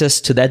want access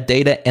to that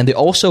data, and they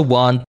also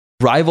want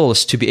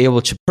rivals to be able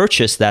to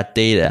purchase that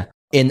data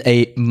in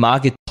a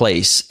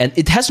marketplace. And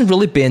it hasn't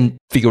really been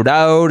figured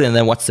out. And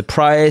then what's the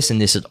price?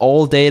 And is it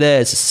all data?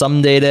 Is it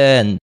some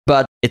data?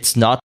 But it's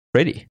not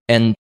pretty.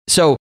 And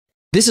so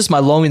this is my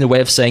long-winded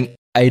way of saying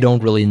I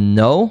don't really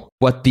know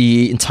what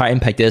the entire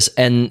impact is.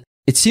 And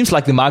it seems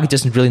like the market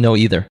doesn't really know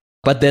either.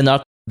 But they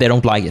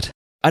don't like it.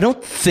 I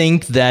don't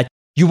think that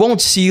you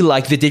won't see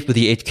like they did with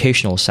the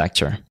educational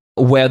sector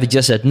where they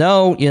just said,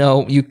 no,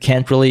 you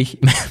can't really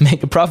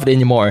make a profit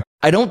anymore.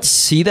 I don't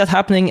see that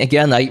happening.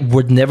 Again, I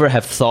would never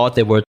have thought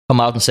they would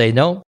come out and say,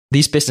 no,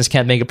 these businesses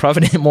can't make a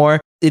profit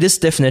anymore. It is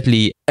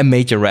definitely a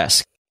major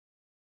risk.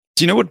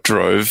 Do you know what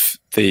drove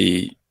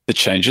the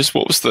changes?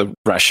 What was the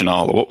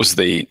rationale, or what was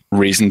the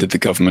reason did the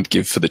government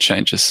give for the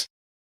changes?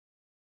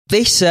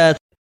 They said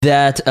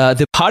that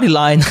the party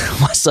line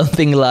was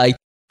something like,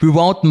 we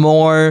want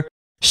more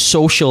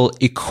social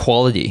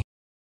equality.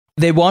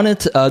 They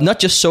wanted not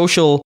just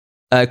social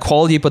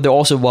equality, but they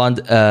also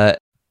want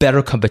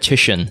better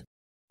competition.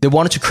 They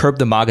wanted to curb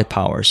the market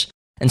powers.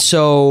 And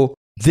so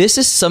this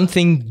is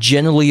something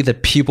generally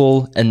that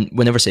people, and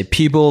whenever I say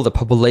people, the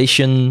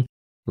population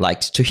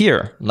likes to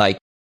hear. Like,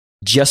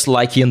 just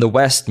like here in the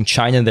West, in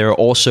China, they're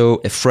also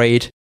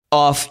afraid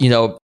of,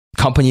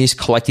 companies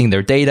collecting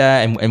their data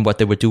and what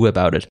they would do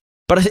about it.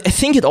 But I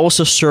think it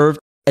also served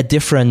a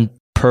different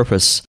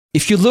purpose.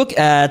 If you look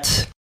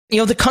at,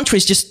 the country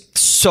is just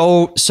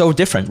so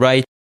different,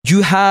 right?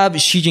 You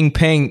have Xi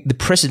Jinping, the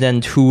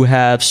president, who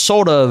have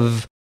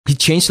he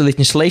changed the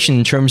legislation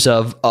in terms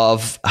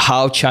of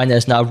how China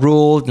is now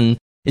ruled. And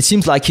it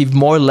seems like he's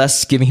more or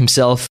less giving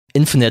himself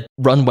infinite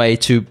runway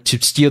to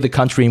steer the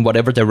country in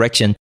whatever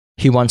direction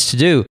he wants to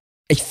do.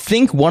 I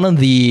think one of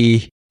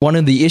the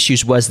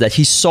issues was that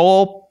he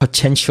saw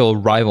potential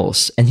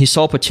rivals, and he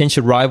saw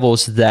potential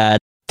rivals that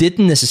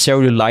didn't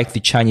necessarily like the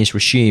Chinese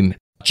regime.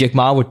 Jack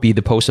Ma would be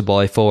the poster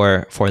boy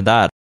for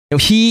that.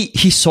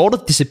 He sort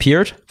of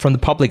disappeared from the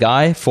public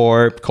eye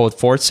for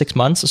 4-6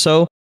 months or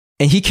so,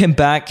 and he came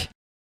back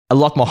a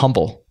lot more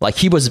humble. Like,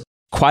 he was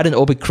quite an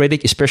open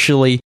critic,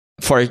 especially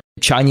for a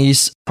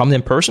Chinese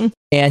prominent person,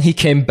 and he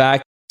came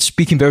back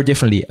speaking very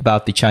differently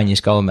about the Chinese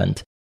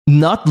government.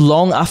 Not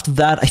long after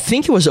that, I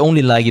think it was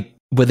only like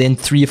within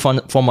 3 or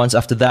 4 months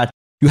after that,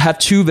 you have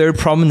two very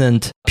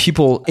prominent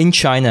people in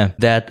China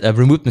that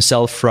removed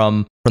themselves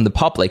from the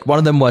public. One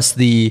of them was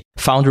the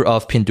founder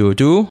of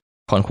Pinduoduo,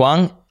 Huang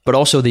Huang, but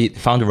also the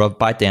founder of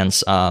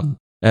ByteDance,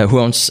 who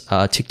owns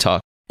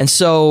TikTok. And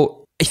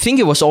so I think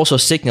it was also a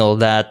signal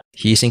that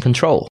he's in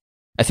control.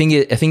 I think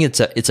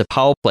it's a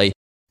power play.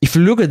 If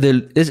you look at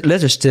the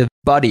legislative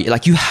body,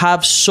 like, you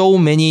have so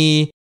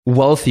many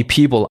wealthy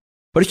people.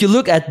 But if you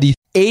look at the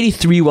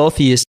 83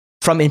 wealthiest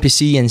from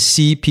NPC and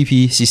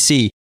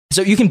CPPCC,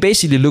 so you can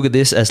basically look at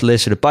this as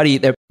legislative body.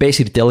 They're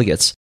basically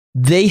delegates.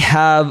 They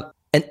have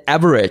an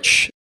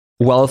average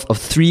wealth of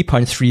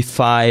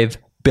 $3.35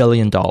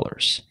 billion.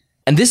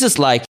 And this is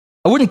like,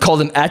 I wouldn't call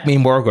them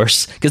admin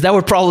workers, because that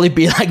would probably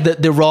be like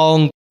the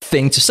wrong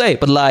thing to say.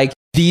 But like,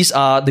 these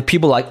are the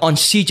people like on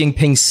Xi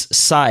Jinping's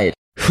side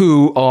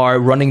who are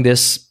running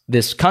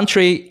this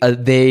country.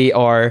 They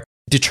are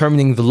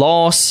determining the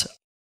laws.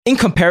 In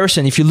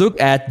comparison, if you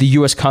look at the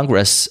US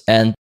Congress,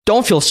 and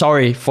don't feel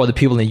sorry for the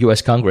people in the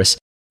US Congress,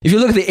 if you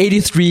look at the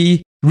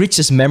 83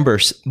 richest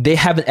members, they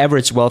have an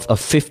average wealth of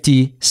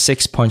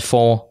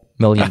 $56.4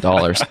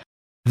 million.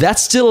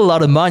 That's still a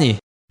lot of money.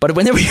 But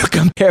whenever you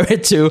compare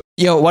it to,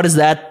 what is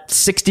that,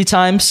 60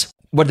 times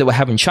what they would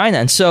have in China?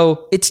 And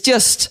so it's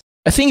just,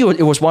 I think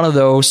it was one of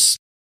those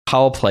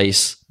power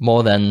plays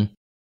more than,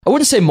 I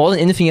wouldn't say more than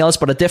anything else,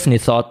 but I definitely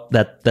thought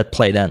that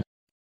played in.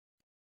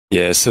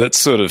 Yeah, so that's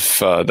sort of,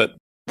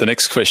 the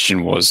next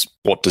question was,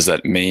 what does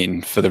that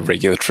mean for the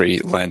regulatory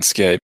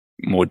landscape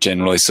more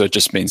generally? So it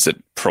just means that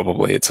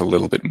probably it's a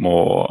little bit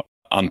more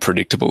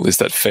unpredictable. Is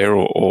that fair,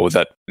 or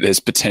that there's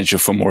potential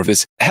for more of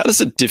this? How does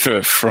it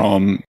differ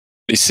from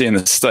you see in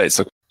the States?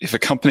 Like, if a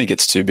company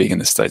gets too big in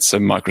the States, so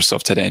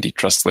Microsoft had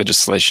antitrust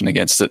legislation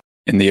against it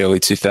in the early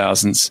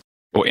 2000s,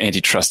 or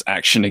antitrust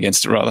action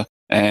against it rather.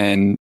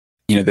 And,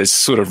 there's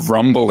sort of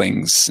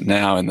rumblings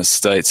now in the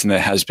States, and there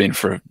has been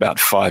for about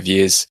 5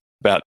 years,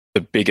 about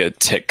the bigger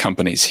tech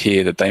companies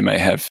here that they may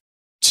have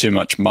too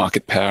much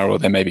market power, or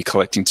they may be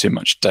collecting too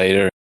much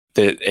data.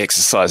 They're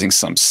exercising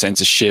some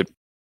censorship.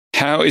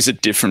 How is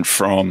it different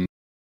from,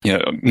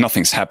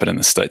 nothing's happened in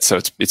the States, so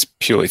it's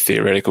purely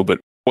theoretical, but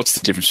what's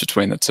the difference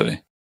between the two?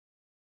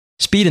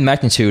 Speed and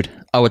magnitude,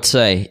 I would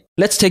say.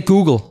 Let's take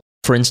Google,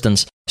 for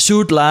instance.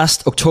 Sued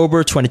last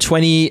October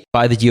 2020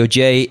 by the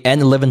DOJ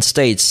and 11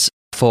 states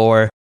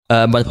for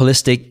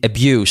monopolistic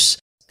abuse.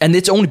 And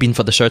it's only been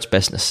for the search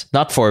business,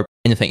 not for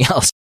anything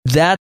else.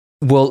 That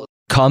will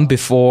come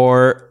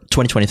before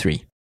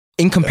 2023.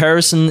 In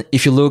comparison,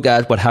 if you look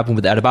at what happened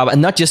with Alibaba,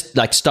 and not just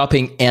like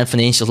stopping Ant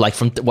Financial like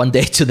from one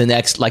day to the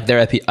next, like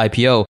their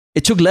IPO,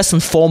 it took less than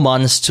 4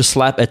 months to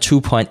slap a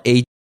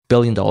 $2.8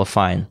 billion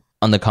fine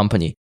on the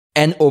company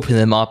and open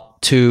them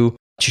up to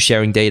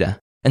sharing data.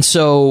 And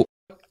so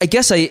I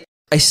guess I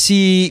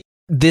see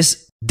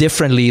this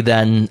differently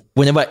than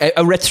whenever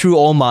I read through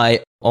all my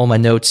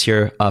notes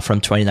here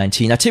from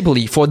 2019. I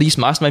typically, for these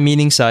mastermind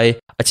meetings, I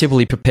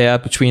typically prepare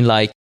between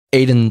like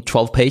 8 and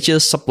 12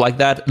 pages, something like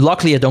that.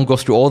 Luckily, I don't go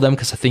through all of them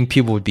because I think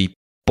people would be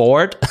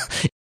bored.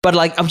 But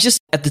like, I'm just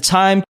at the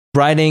time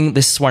writing,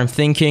 this is what I'm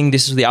thinking,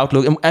 this is the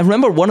outlook. And I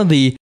remember one of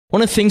the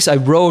things I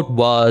wrote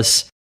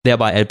was,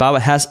 thereby Alibaba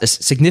has a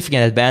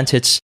significant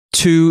advantage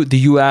to the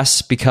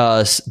US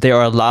because they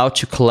are allowed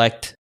to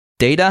collect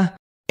data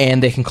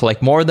and they can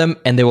collect more of them,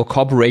 and they will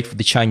cooperate with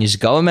the Chinese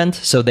government,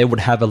 so they would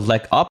have a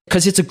leg up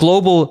because it's a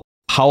global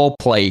power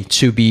play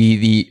to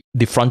be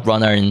the front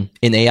runner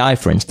in AI,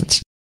 for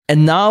instance.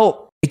 And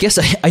now, I guess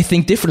I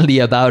think differently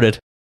about it.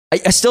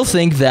 I still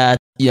think that,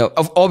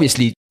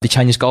 obviously the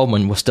Chinese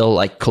government will still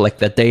like collect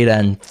that data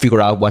and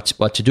figure out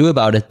what to do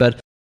about it. But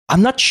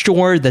I'm not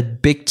sure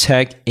that big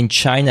tech in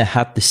China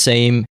have the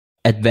same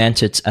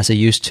advantage as I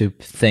used to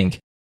think.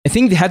 I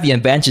think they have the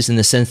advantage in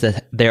the sense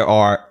that they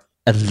are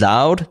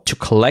allowed to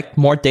collect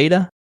more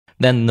data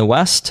than in the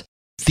West.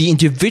 The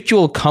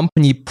individual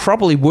company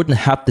probably wouldn't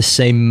have the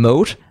same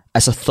moat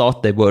as I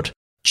thought they would.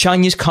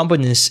 Chinese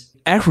companies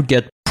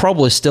aggregate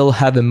probably still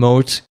have a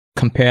moat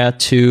compared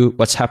to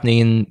what's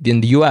happening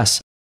in the US.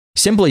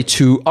 Simply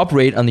to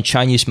operate on the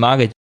Chinese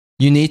market,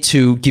 you need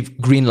to give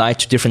green light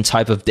to different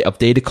type of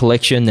data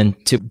collection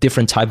and to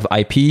different type of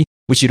IP,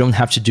 which you don't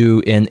have to do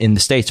in the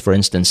States, for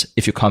instance,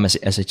 if you come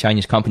as a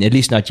Chinese company, at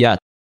least not yet.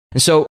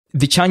 And so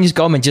the Chinese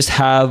government just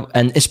have,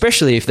 and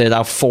especially if they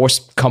now force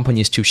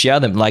companies to share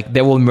them, like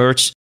they will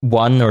merge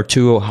one or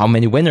two or how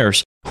many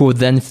winners who will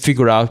then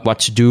figure out what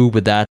to do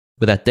with that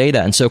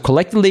data. And so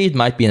collectively, it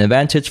might be an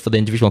advantage for the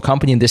individual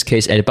company, in this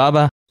case,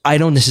 Alibaba. I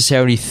don't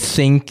necessarily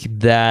think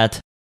that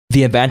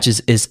the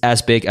advantage is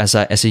as big as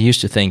I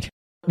used to think.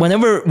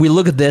 Whenever we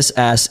look at this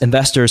as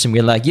investors and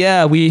we're like,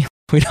 yeah, we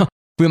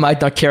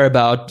might not care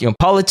about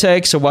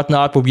politics or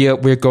whatnot, but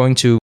we're going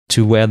to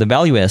where the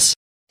value is.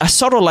 I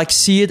sort of like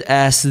see it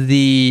as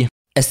the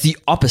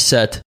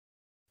opposite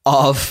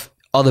of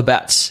other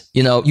bets.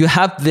 You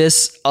have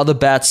this other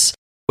bets,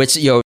 which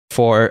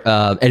for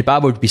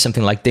Alibaba would be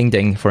something like Ding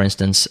Ding, for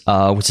instance,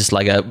 which is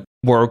like a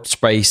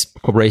workspace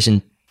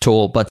corporation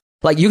tool. But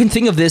like you can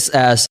think of this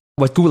as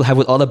what Google have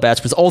with other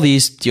bets, with all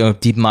these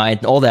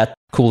DeepMind, all that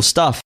cool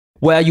stuff,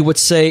 where you would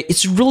say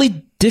it's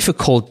really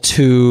difficult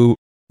to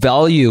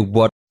value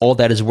what all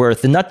that is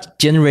worth. They're not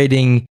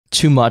generating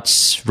too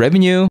much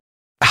revenue.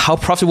 How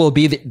profitable will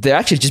be? They're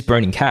actually just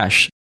burning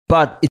cash,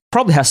 but it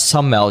probably has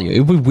some value.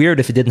 It would be weird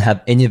if it didn't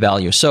have any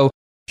value. So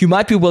you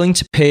might be willing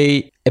to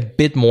pay a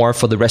bit more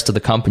for the rest of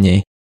the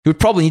company. You would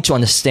probably need to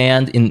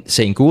understand, in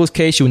Google's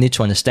case, you would need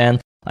to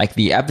understand like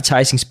the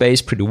advertising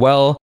space pretty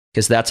well,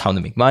 because that's how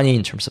they make money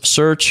in terms of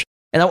search.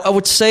 And I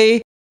would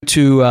say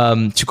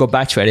to go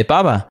back to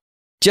Alibaba,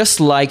 just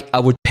like I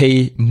would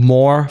pay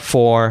more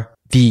for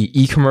the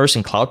e-commerce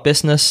and cloud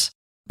business,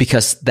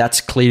 because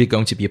that's clearly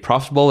going to be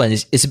profitable and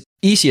it's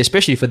easy,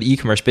 especially for the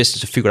e-commerce business,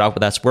 to figure out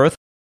what that's worth.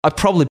 I'd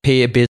probably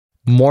pay a bit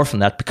more from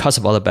that because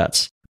of other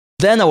bets.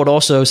 Then I would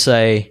also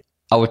say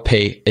I would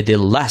pay a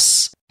little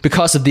less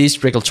because of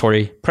these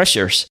regulatory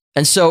pressures.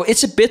 And so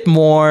it's a bit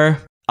more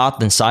art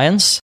than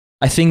science.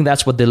 I think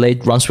that's what the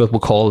late Runsworth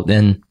would call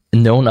an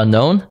known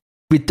unknown.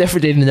 We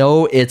definitely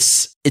know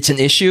it's an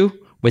issue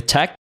with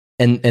tech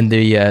and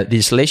the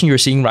installation you're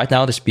seeing right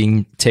now that's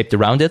being taped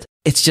around it.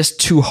 It's just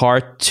too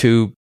hard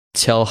to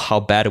tell how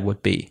bad it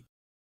would be.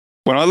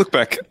 When I look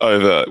back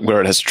over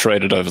where it has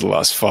traded over the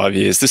last 5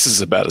 years, this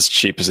is about as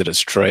cheap as it has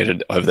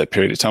traded over that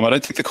period of time. I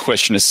don't think the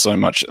question is so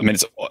much,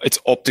 it's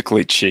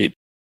optically cheap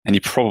and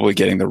you're probably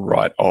getting the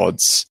right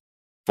odds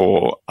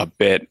for a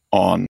bet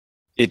on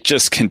it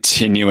just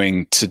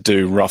continuing to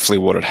do roughly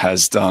what it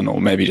has done, or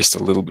maybe just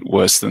a little bit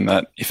worse than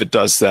that. If it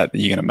does that,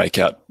 you're going to make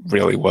out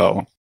really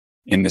well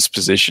in this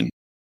position.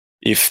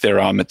 If there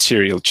are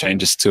material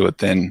changes to it,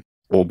 then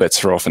all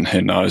bets are off and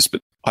who knows.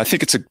 But I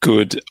think it's a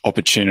good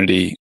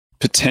opportunity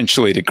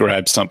potentially to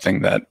grab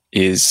something that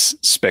is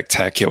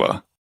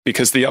spectacular,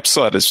 because the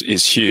upside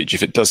is huge.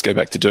 If it does go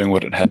back to doing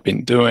what it had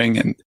been doing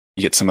and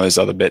you get some of those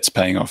other bets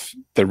paying off,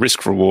 the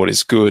risk reward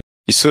is good.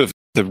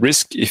 The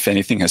risk, if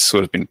anything, has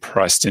sort of been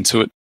priced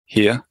into it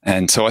here.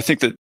 And so I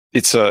think that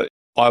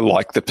I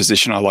like the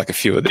position. I like a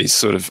few of these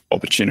sort of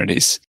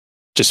opportunities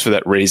just for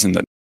that reason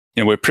that,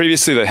 where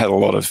previously they had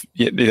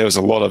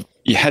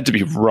you had to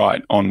be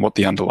right on what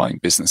the underlying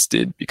business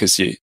did because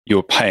you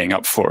were paying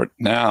up for it.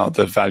 Now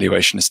the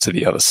valuation is to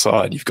the other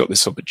side. You've got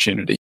this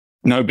opportunity.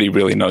 Nobody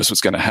really knows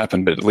what's going to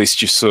happen, but at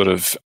least you're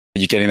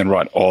getting the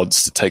right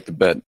odds to take the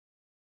bet.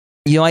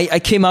 I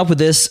came up with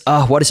this,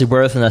 what is it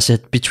worth? And I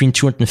said between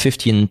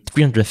 250 and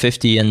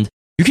 350. And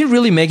you can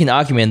really make an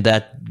argument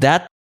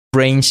that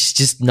range is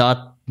just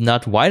not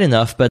wide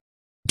enough. But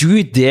do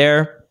you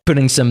dare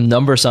putting some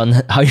numbers on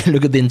how you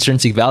look at the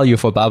intrinsic value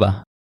for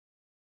Baba?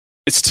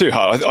 It's too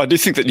hard. I do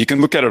think that you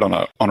can look at it on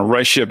a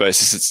ratio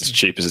basis. It's as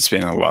cheap as it's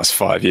been in the last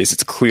 5 years.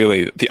 It's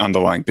clearly the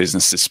underlying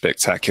business is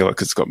spectacular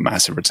because it's got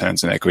massive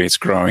returns on equity. It's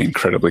growing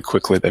incredibly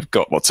quickly. They've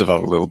got lots of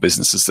other little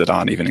businesses that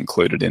aren't even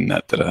included in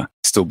that are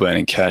still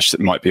burning cash that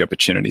might be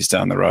opportunities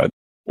down the road.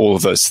 All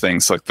of those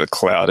things, like the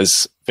cloud,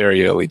 is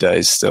very early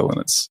days still,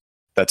 and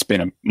that's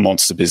been a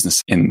monster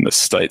business in the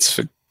States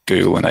for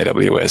Google and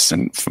AWS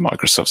and for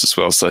Microsoft as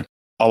well. So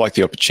I like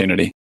the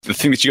opportunity. The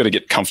thing that you got to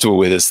get comfortable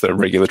with is the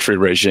regulatory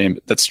regime.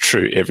 That's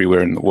true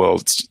everywhere in the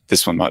world.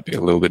 This one might be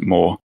a little bit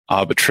more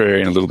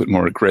arbitrary and a little bit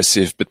more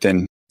aggressive, but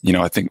then,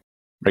 I think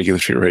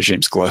regulatory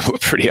regimes global are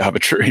pretty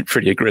arbitrary and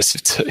pretty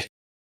aggressive too.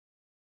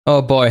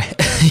 Oh boy.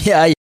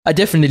 Yeah, I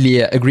definitely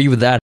agree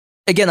with that.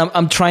 again,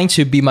 I'm trying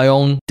to be my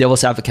own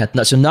devil's advocate.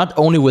 So not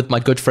only with my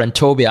good friend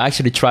Toby, I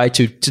actually try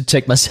to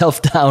take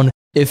myself down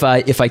if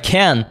I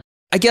can.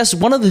 I guess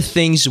one of the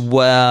things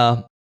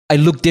where I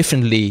look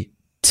differently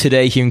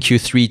today here in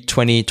Q3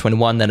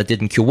 2021 than I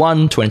did in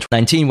Q1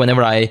 2019,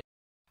 whenever I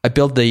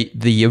built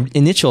the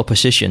initial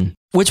position,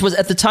 which was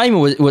at the time,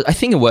 it was I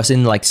think it was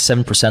in like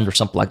 7% or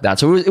something like that.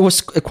 So it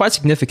was a quite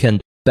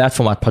significant bet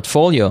for my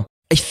portfolio.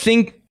 I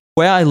think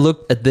where I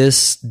looked at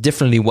this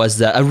differently was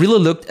that I really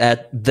looked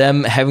at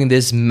them having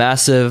this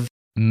massive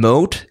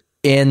moat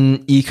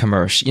in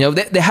e-commerce. You know,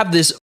 they have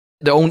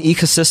their own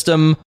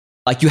ecosystem.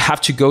 Like you have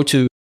to go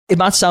to, it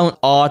might sound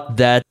odd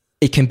that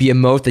it can be a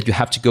moat that you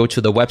have to go to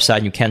the website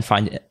and you can't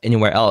find it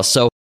anywhere else.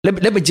 So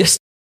let me just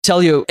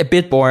tell you a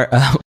bit more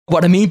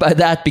what I mean by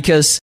that,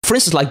 because for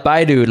instance, like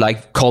Baidu,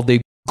 like called the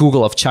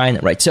Google of China,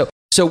 right?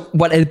 So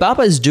what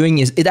Alibaba is doing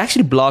is it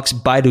actually blocks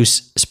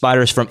Baidu's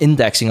spiders from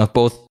indexing of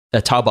both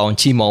Taobao and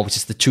Tmall, which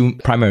is the two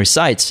primary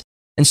sites.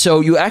 And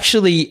so you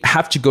actually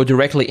have to go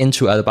directly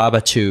into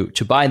Alibaba to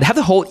buy. And they have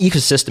the whole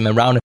ecosystem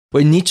around it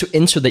where you need to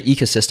enter the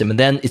ecosystem. And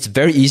then it's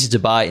very easy to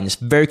buy and it's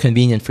very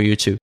convenient for you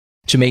to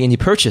make any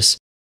purchase.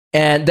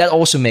 And that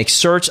also makes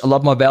search a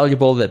lot more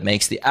valuable. That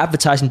makes the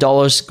advertising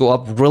dollars go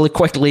up really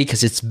quickly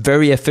because it's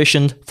very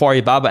efficient for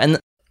Alibaba. And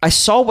I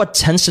saw what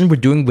Tencent were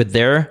doing with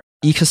their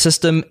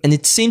ecosystem. And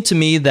it seemed to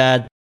me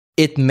that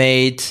it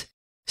made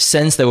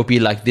sense there would be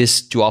like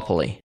this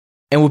duopoly.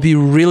 And it would be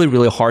really,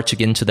 really hard to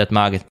get into that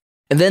market.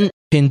 And then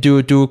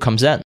Pinduoduo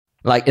comes in.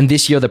 Like in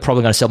this year, they're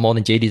probably going to sell more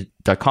than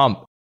JD.com.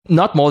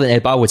 Not more than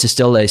Alibaba, which is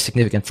still a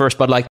significant first.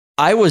 But like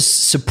I was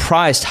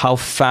surprised how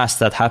fast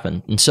that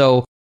happened. And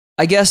so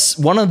I guess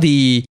one of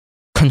the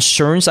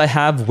concerns I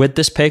have with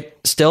this pick,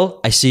 still,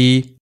 I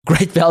see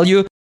great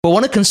value. But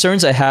one of the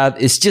concerns I have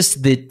is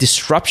just the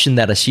disruption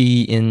that I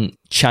see in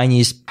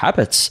Chinese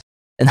habits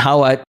and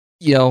how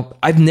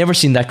I've never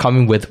seen that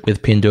coming with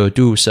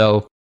Pinduoduo.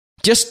 So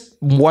just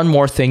one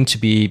more thing to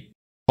be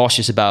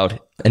cautious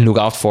about and look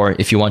out for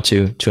if you want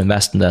to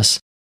invest in this.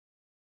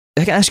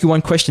 I can ask you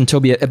one question,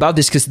 Toby, about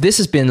this, because this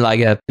has been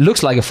it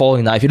looks like a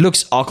falling knife. It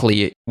looks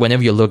ugly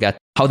whenever you look at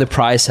how the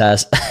price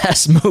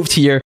has moved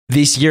here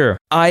this year.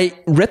 I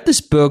read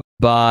this book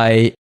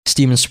by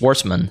Steven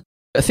Schwartzman.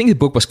 I think the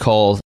book was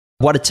called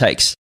What It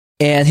Takes.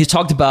 And he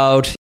talked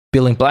about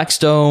building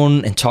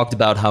Blackstone and talked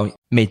about how he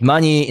made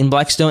money in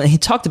Blackstone. And he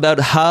talked about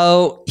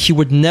how he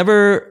would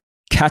never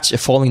catch a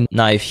falling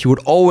knife. He would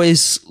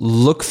always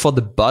look for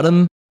the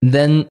bottom and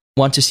then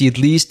want to see at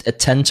least a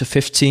 10 to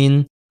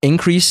 15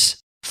 increase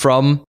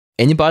from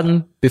any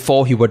bottom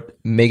before he would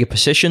make a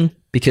position,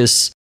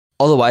 because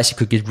otherwise it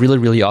could get really,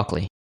 really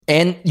ugly.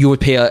 And you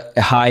would pay a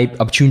high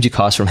opportunity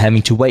cost from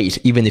having to wait,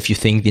 even if you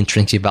think the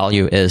intrinsic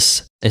value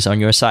is on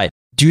your side.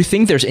 Do you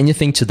think there's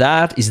anything to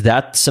that? Is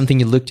that something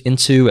you looked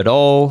into at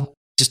all?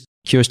 Just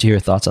curious to hear your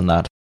thoughts on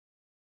that.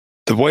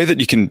 The way that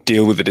you can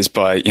deal with it is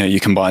by, you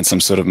combine some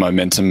sort of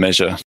momentum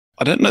measure.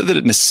 I don't know that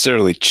it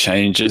necessarily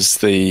changes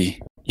so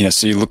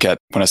you look at,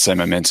 when I say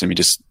momentum, you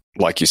just,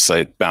 like you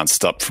say, it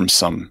bounced up from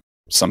some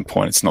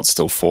point. It's not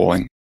still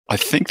falling. I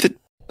think that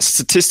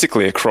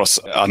statistically across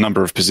a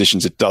number of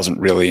positions, it doesn't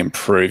really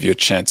improve your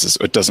chances,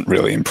 or it doesn't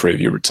really improve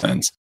your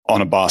returns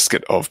on a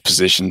basket of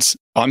positions.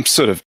 I'm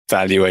sort of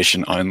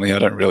valuation only. I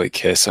don't really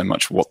care so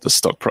much what the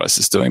stock price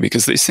is doing,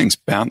 because these things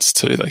bounce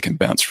too. They can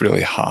bounce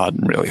really hard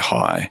and really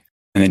high,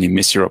 and then you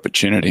miss your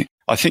opportunity.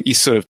 I think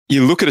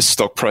you look at a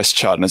stock price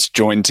chart and it's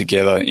joined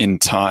together in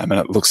time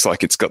and it looks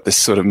like it's got this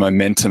sort of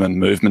momentum and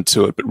movement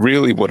to it. But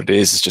really what it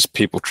is just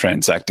people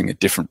transacting at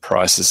different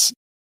prices.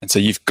 And so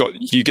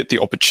you get the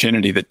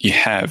opportunity that you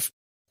have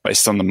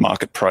based on the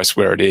market price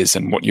where it is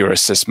and what your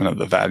assessment of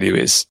the value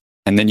is.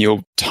 And then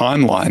your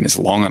timeline is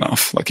long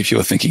enough. Like if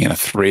you're thinking in a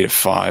 3 to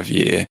 5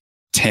 year,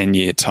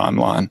 10-year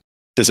timeline,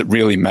 does it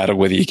really matter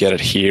whether you get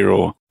it here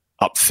or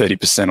up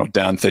 30% or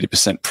down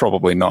 30%?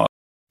 Probably not.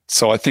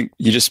 So I think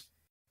you just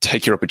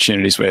take your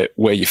opportunities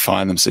where you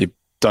find them. So you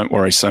don't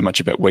worry so much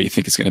about where you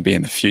think it's going to be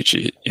in the future.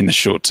 In the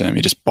short term,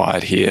 you just buy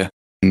it here.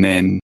 And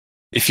then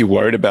if you're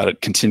worried about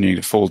it continuing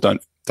to fall,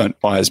 don't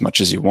buy as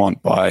much as you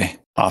want. Buy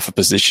half a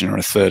position or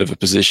a third of a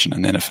position.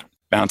 And then if it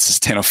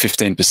bounces 10 or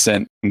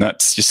 15%, and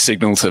that's your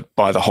signal to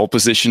buy the whole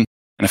position.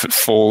 And if it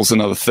falls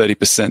another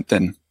 30%,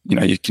 then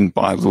you can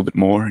buy a little bit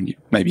more and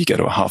maybe you go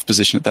to a half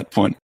position at that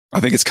point. I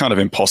think it's kind of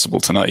impossible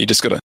to know. You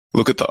just got to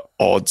look at the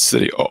odds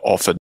that are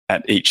offered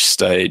at each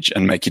stage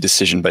and make your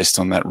decision based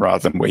on that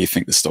rather than where you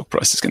think the stock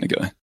price is going to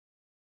go.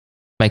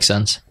 Makes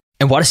sense.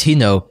 And what does he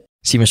know,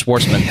 Steven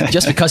Schwartzman?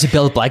 Just because he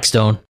built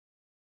Blackstone.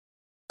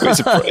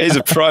 He's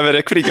a private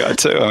equity guy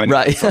too. I mean,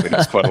 right. He probably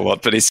knows quite a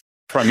lot, but he's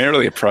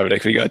primarily a private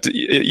equity guy.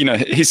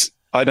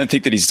 I don't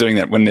think that he's doing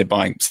that when they're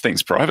buying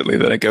things privately.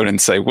 They don't go in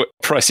and say, what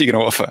price are you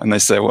going to offer? And they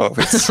say, well,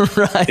 it's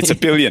right. $1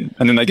 billion.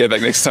 And then they go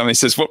back next time and he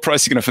says, what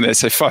price are you going to offer? And they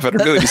say $500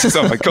 million. He says,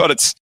 oh my God,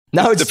 it's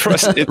the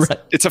price.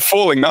 It's a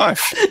falling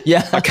knife.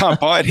 Yeah. I can't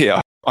buy it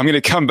here. I'm going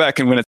to come back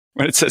and when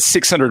it's at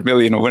 $600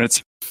 million or when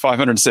it's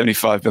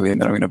 $575 million,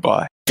 then I'm going to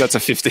buy. That's a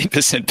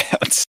 15%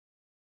 bounce.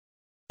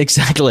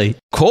 Exactly.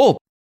 Cool.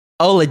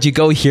 I'll let you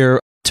go here.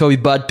 Toby.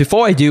 But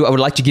before I do, I would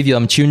like to give you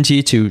an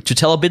opportunity to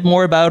tell a bit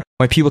more about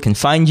where people can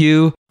find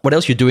you, what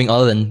else you're doing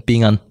other than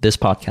being on this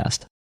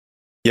podcast.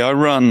 Yeah, I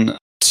run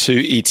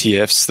 2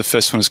 ETFs. The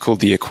first one is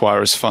called the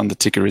Acquirers Fund. The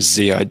ticker is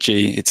ZIG.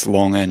 It's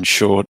long and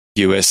short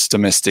US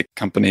domestic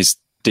companies,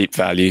 deep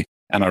value.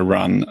 And I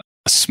run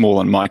a small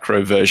and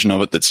micro version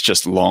of it that's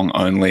just long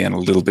only and a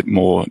little bit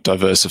more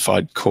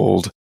diversified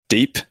called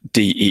Deep,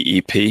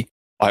 DEEP.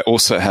 I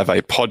also have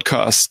a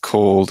podcast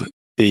called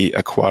the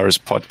Acquirers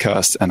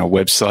Podcast and a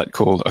website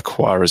called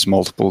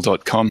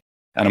acquirersmultiple.com.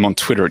 And I'm on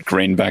Twitter at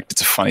Greenbacked.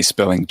 It's a funny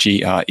spelling,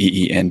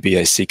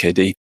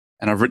 GREENBACKD.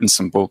 And I've written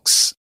some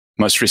books.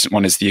 Most recent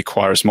one is The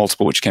Acquirers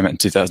Multiple, which came out in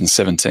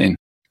 2017.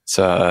 It's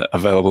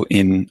available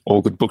in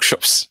all good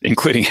bookshops,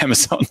 including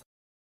Amazon.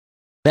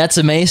 That's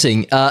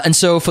amazing. And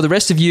so for the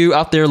rest of you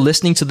out there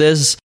listening to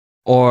this,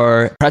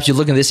 or perhaps you're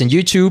looking at this on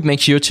YouTube,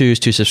 make sure to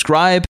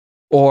subscribe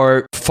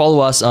or follow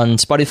us on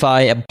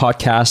Spotify, Apple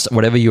Podcasts,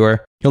 whatever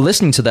you're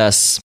listening to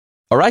this.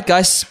 All right,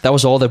 guys, that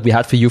was all that we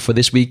had for you for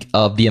this week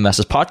of the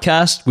Investors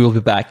Podcast. We will be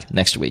back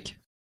next week.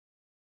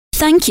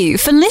 Thank you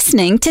for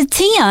listening to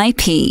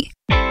TIP.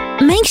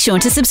 Make sure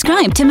to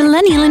subscribe to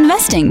Millennial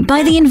Investing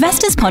by the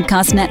Investors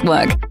Podcast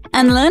Network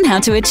and learn how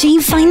to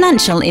achieve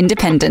financial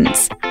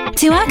independence.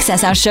 To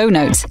access our show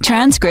notes,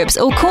 transcripts,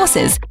 or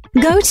courses,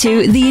 go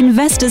to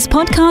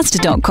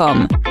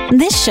theinvestorspodcast.com.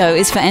 This show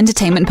is for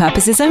entertainment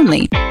purposes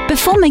only.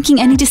 Before making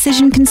any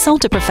decision,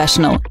 consult a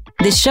professional.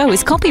 This show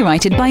is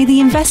copyrighted by the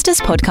Investors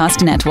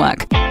Podcast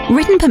Network.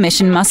 Written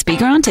permission must be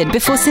granted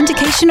before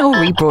syndication or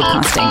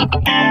rebroadcasting.